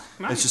 Yeah,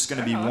 Nice. it's just going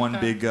to be Yeah, I like one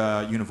that. big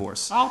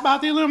universe. All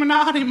about the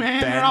Illuminati,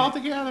 man. Ben, They're all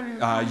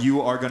together.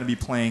 You are going to be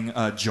playing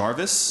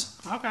Jarvis,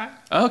 Okay.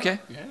 Okay.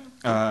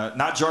 Yeah.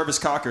 not Jarvis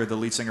Cocker, the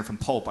lead singer from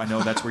Pulp. I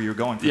know that's where you're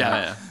going. For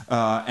Yeah,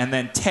 that. And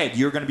then Ted,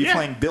 you're going to be Yeah.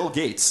 playing Bill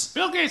Gates.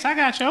 Bill Gates, I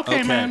got you.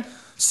 Okay, man.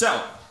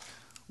 So,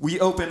 we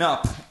open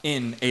up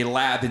in a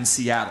lab in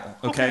Seattle,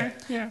 okay?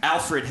 Okay, yeah.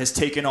 Alfred has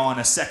taken on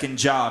a second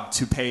job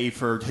to pay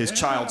for his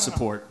child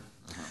support,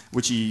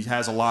 which he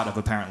has a lot of,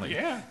 apparently.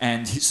 Yeah.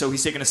 And so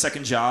he's taken a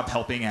second job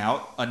helping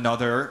out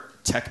another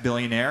tech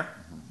billionaire,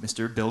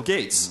 Mr. Bill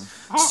Gates.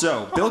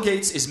 So, Bill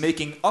Gates is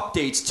making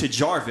updates to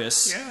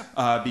Jarvis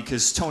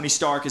because Tony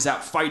Stark is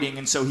out fighting,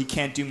 and so he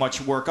can't do much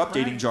work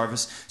updating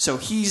Jarvis. So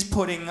he's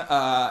putting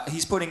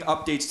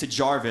updates to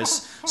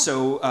Jarvis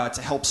so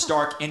to help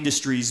Stark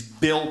Industries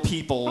bill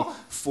people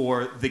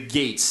for the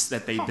gates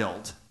that they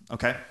build.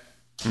 Okay.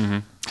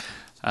 We'll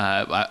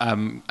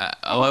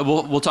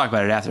talk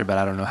about it after, but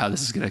I don't know how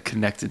this is going to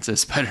connect into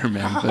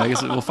Spider-Man. But I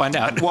guess we'll find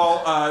out.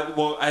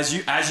 Well, as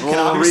you can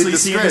Well, obviously read the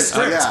see in the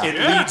script. script,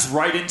 Yeah. it leads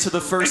right into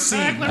the first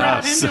Exactly scene.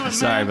 right. into it,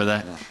 Sorry man.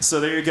 about that. So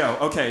there you go.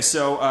 Okay,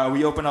 so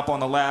we open up on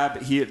the lab.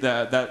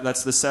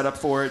 That's the setup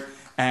for it.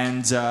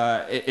 And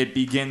it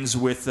begins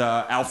with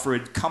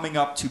Alfred coming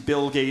up to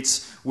Bill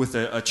Gates with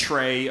a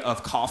tray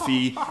of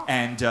coffee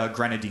and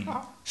grenadine.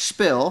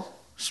 Spill.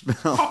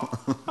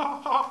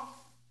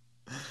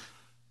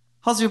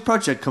 How's your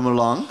project come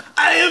along?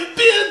 I am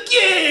Bill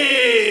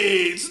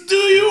Gates. Do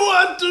you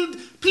want to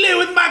play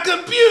with my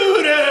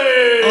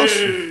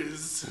computers?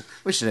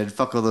 Wish I didn't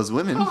fuck all those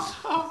women.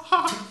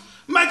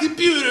 My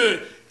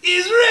computer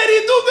is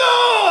ready to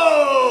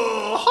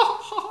go.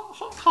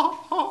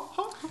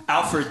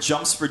 Alfred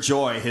jumps for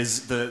joy.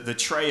 The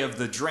tray of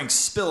the drink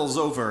spills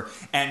over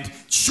and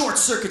short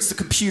circuits the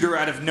computer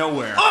out of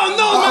nowhere. Oh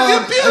no, my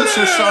computer! I'm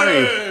so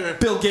sorry.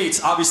 Bill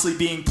Gates, obviously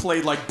being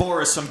played like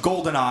Boris from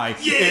GoldenEye,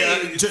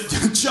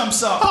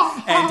 jumps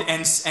up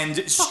and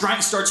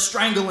starts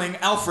strangling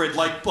Alfred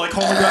like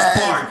Homer does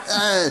Bart.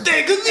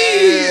 Take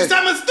these!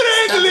 I'm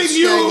strangling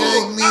you!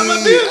 strangling me. I'm a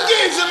Bill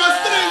Gates! I'm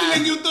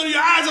strangling you till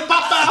your eyes are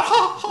pop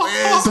out!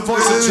 The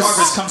voice of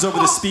Jarvis comes over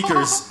the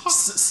speakers,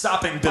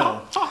 stopping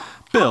Bill.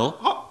 Bill,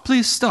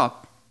 please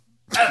stop.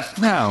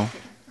 Now.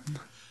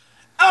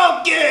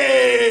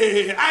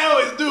 Okay! I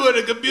always do what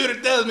the computer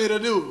tells me to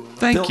do.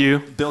 Thank you.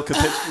 Bill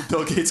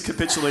Gates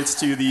capitulates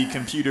to the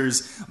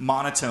computer's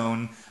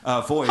monotone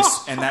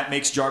voice, and that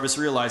makes Jarvis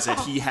realize that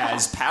he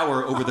has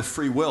power over the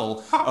free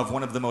will of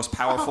one of the most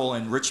powerful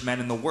and rich men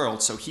in the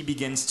world. So he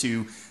begins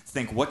to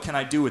think, what can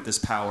I do with this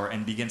power?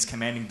 And begins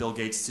commanding Bill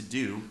Gates to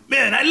do.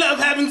 Man, I love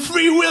having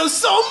free will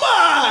so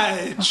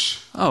much!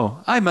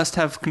 Oh, I must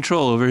have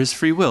control over his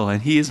free will,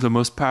 and he is the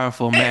most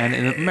powerful man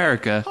in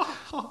America.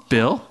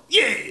 Bill,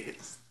 Yes!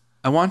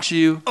 I want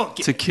you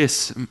Okay. to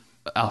kiss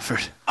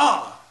Alfred.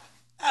 Oh,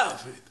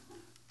 Alfred,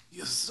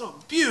 you're so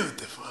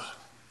beautiful.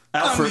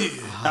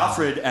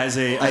 Alfred, as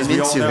we all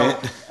into know,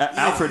 it.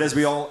 Alfred, as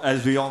we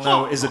all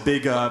know, is a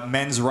big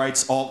men's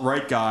rights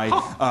alt-right guy.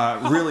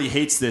 Really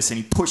hates this, and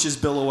he pushes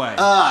Bill away.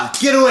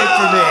 Get away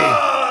from me!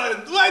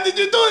 Why did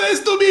you do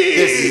this to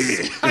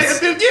me? I am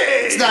Bill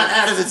Gates! It's not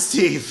out of its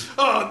teeth.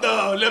 Oh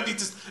no, let me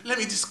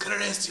just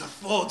caress your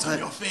folds on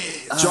your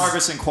face.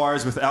 Jarvis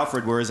inquires with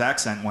Alfred where his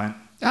accent went.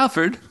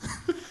 Alfred,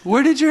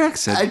 where did your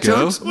accent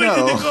go? don't Where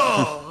did know. it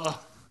go?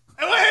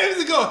 Where did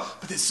it go?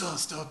 But it's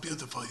so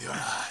beautiful, your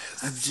eyes.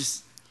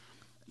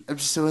 I'm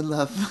just so in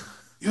love.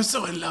 You're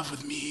so in love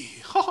with me.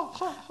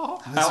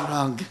 I was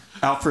wrong.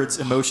 Alfred's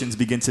emotions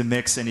begin to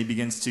mix, and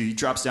he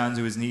drops down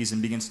to his knees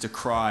and begins to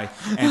cry,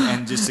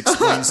 and just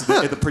explains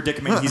the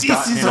predicament he's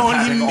gotten in of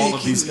having all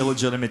of these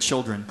illegitimate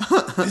children.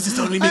 This is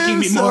only making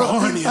me more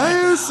horny. I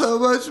have so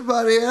much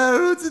money. I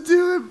don't know what to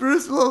do, and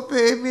Bruce won't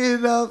pay me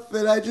enough,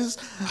 and I just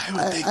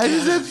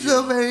have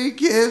so many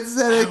kids.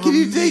 And can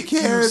you take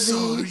care of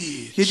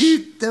me? Can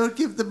you don't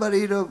give the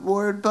money to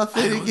Warren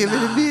Buffett and give it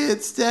to me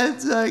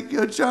instead, so I can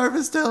go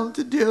Jarvis tell him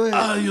to do it?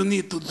 All you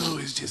need to do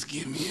is just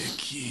give me a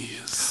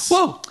kiss.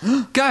 Whoa,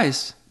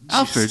 guys,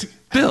 Alfred,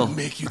 Bill. I'll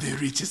make you the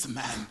richest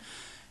man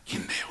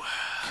in the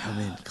world. Come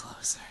in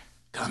closer.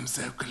 Come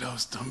so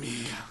close to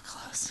me. Come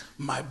close.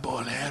 My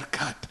bald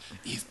haircut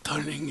is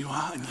turning you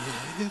on,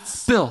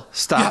 yes? Bill,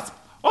 stop.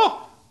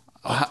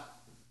 Yes.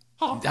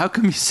 How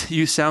come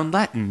you sound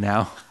Latin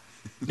now?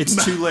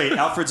 It's too late.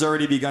 Alfred's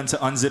already begun to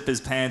unzip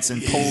his pants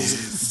and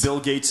pulls Bill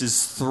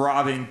Gates'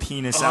 throbbing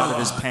penis out of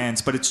his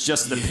pants, but it's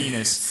just the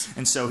penis.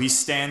 And so he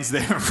stands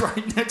there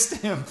right next to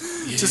him,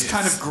 just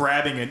kind of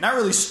grabbing it. Not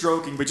really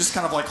stroking, but just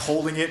kind of like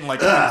holding it and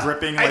like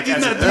gripping like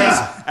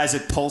as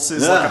it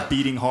pulses like a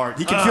beating heart.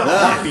 He can feel the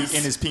heartbeat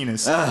in his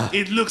penis.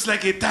 It looks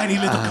like a tiny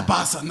little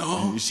cabasa,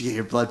 no? You should get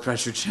your blood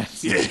pressure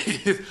checked.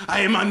 Yes,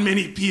 I am on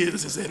many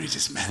pills as the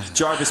richest man.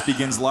 Jarvis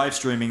begins live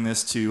streaming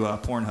this to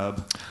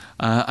Pornhub.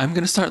 I'm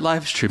going to start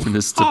live streaming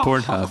this to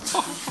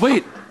Pornhub.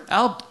 Wait,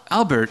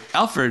 Alfred.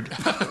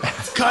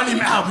 Call him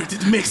Albert,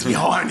 it makes me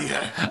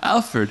hornier.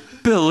 Alfred,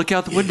 Bill, look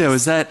out the window.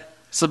 Is that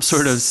some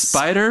sort of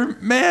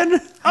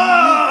Spider-Man?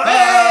 Oh,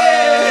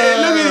 hey,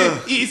 look at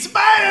it. He's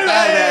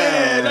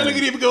Spider-Man. Look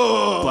at him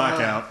go.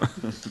 Blackout.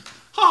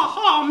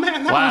 Oh,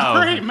 man, that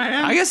was great,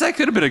 man. I guess that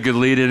could have been a good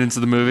lead-in into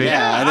the movie.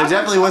 Yeah, there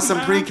definitely was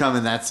some pre-cum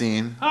in that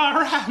scene. All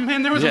right,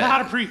 man, there was a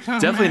lot of pre-cum.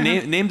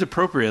 Definitely named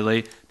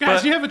appropriately.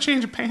 Guys, you have a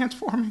change of pants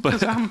for me?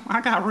 Because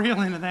I got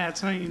real into that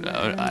scene.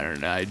 I don't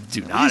know. I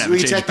do not have a We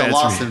change check of the pants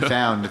lost for you. and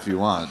found if you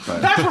want.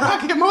 But That's where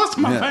I get most of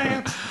my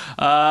fans.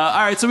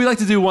 All right, so we like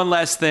to do one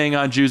last thing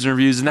on Jews and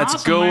Reviews, and that's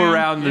Awesome, go man.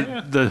 around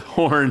the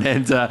horn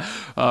and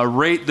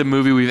rate the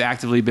movie we've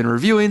actively been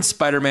reviewing,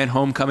 Spider-Man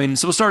Homecoming.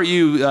 So we'll start with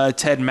you,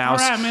 Ted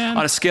Mouse. All right, man.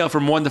 On a scale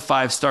from 1 to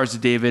 5 stars to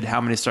David,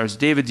 how many stars to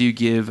David do you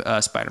give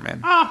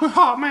Spider-Man?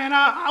 Oh, man,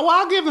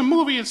 I'll give the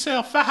movie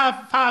itself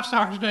five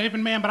stars, David,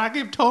 man, but I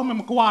give Tobey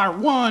Maguire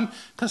 1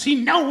 because he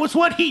knows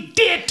what he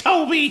did,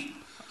 Toby.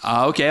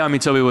 Okay, I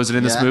mean, Toby wasn't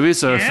in this movie,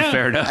 so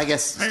fair enough. I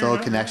guess still a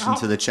connection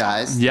to the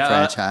Chise Yeah,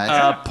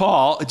 franchise.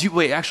 Paul,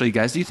 actually,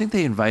 guys, do you think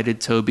they invited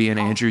Toby and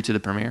Andrew to the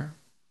premiere?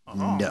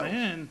 No.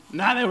 Man,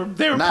 now they were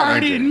Not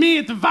partying Andrew. me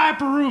at the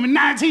Viper Room in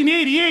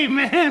 1988,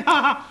 man.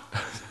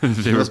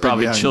 They were must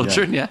probably been young,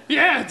 children, yeah.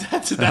 Yeah,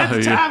 that's the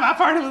time. I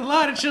partied with a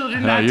lot of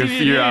children in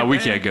 1988. We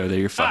man. can't go there.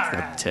 You're fucked All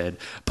up, right. Ted.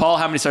 Paul,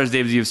 how many stars,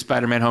 David, do you give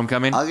Spider-Man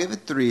Homecoming? I'll give it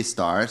 3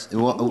 stars. It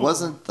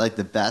wasn't like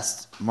the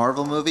best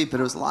Marvel movie, but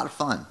it was a lot of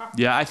fun.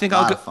 Yeah, I think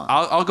Lot of fun.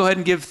 I'll go ahead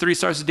and give 3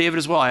 stars to David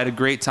as well. I had a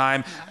great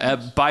time.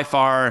 By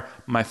far,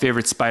 my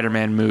favorite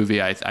Spider-Man movie,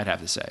 I'd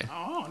have to say.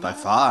 By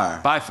far.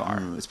 By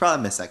far. It's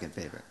probably my second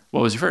favorite.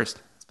 What was your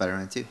first?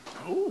 Spider-Man 2.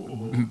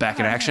 Back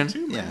in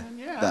action? Yeah.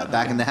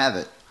 Back in the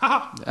habit.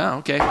 Oh,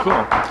 okay, cool.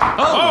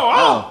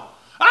 I'm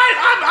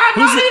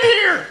not in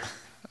here.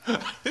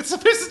 This is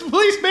the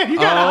policeman. You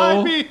gotta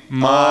hide me.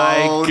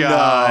 My Oh,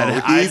 God.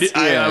 no, he's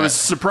I here. was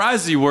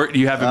surprised you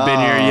haven't been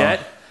here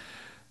yet.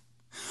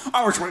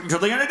 I was waiting till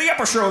the end of the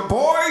episode,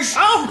 boys.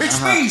 It's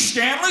me,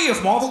 Stanley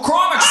of Marvel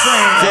Comics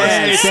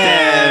fame.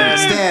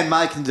 Stan,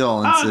 my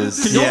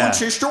condolences.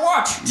 Condolences to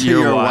what? To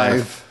your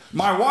wife.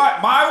 My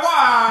wife. My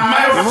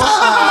wife.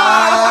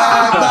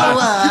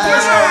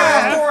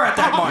 More at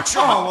that much. Oh,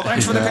 well,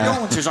 thanks for the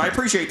condolences. I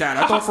appreciate that.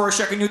 I thought for a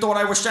second you thought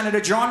I was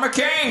Senator John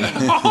McCain.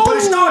 But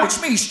it's not.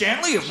 It's me,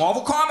 Stanley of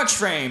Marvel Comics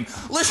fame.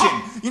 Listen,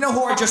 you know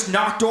who I just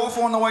knocked off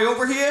on the way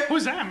over here?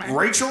 Who's that, man?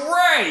 Rachel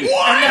Ray.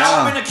 And now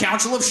I'm in the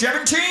Council of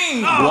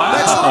 17. Wow.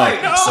 That's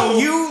right. So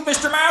you,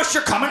 Mr. Mouse,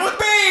 you're coming with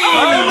me.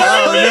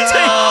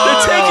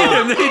 They're taking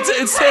him. They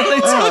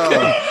took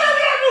him.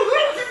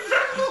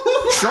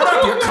 Shut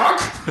up, you cuck.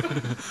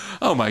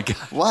 Oh, my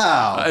God.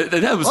 Wow.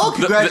 That was, Well,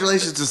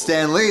 congratulations to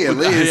Stan Lee, at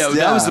least. Yeah,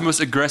 that was the most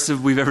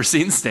aggressive we've ever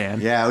seen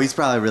Stan. Yeah, he's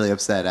probably really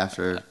upset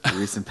after the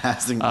recent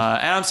passing. And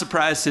I'm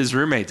surprised his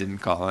roommate didn't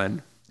call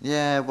in.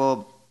 Yeah,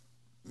 well,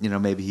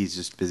 maybe he's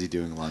just busy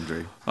doing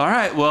laundry. All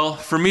right, well,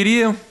 from me to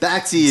you,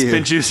 Back to you. it's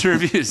been Juice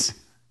Reviews.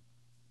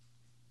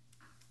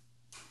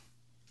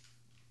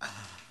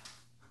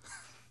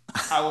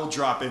 I will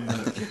drop in the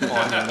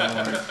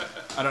audio.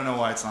 I don't know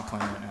why it's not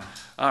playing right now.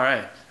 All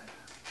right.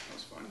 That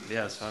was fun.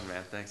 Yeah, it's fun,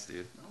 man. Thanks,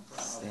 dude.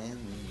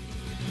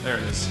 There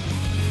it is.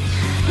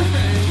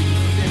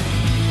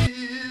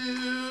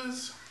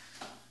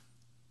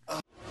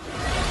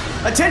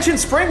 Attention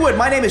Springwood,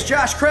 my name is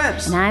Josh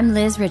Krebs. And I'm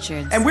Liz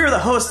Richards. And we're the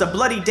hosts of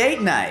Bloody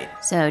Date Night.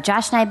 So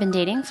Josh and I have been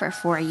dating for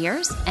 4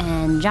 years,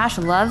 and Josh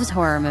loves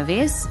horror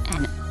movies,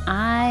 and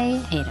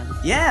I hate them.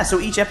 Yeah, so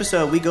each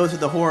episode we go through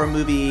the horror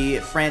movie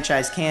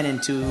franchise canon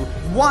to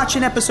watch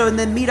an episode and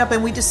then meet up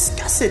and we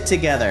discuss it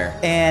together.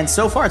 And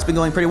so far it's been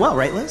going pretty well,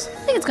 right, Liz?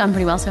 I think it's gone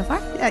pretty well so far.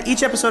 Yeah,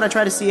 each episode I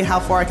try to see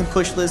how far I can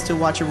push Liz to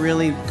watch a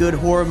really good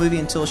horror movie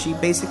until she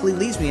basically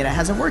leaves me and it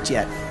hasn't worked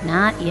yet.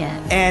 Not yet.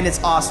 And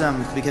it's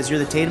awesome because you're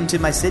the Tatum to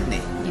my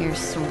Sydney. You're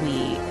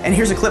sweet. And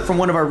here's a clip from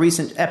one of our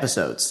recent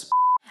episodes.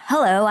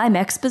 Hello, I'm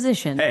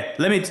Exposition. Hey,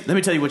 let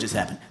me tell you what just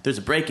happened. There's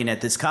a break-in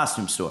at this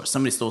costume store.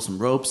 Somebody stole some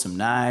ropes, some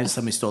knives,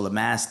 somebody stole a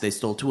mask, they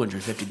stole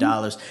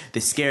 $250, they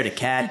scared a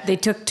cat. They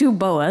took 2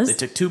 boas.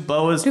 2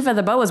 boas. 2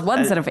 feather boas,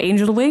 1 set of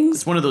angel wings.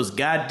 It's one of those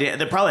goddamn...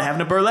 They're probably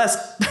having a burlesque...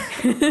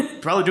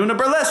 probably doing a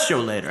burlesque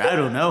show later. I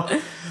don't know.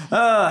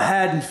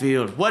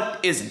 Haddonfield. What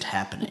isn't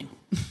happening?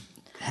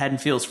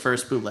 Haddonfield's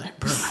first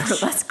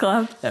burlesque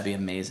club. That'd be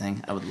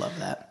amazing. I would love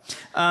that.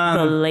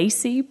 The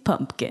Lacy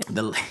Pumpkin.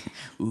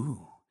 Ooh.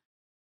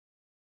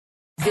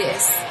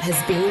 This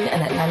has been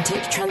an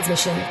Atlantic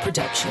Transmission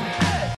production.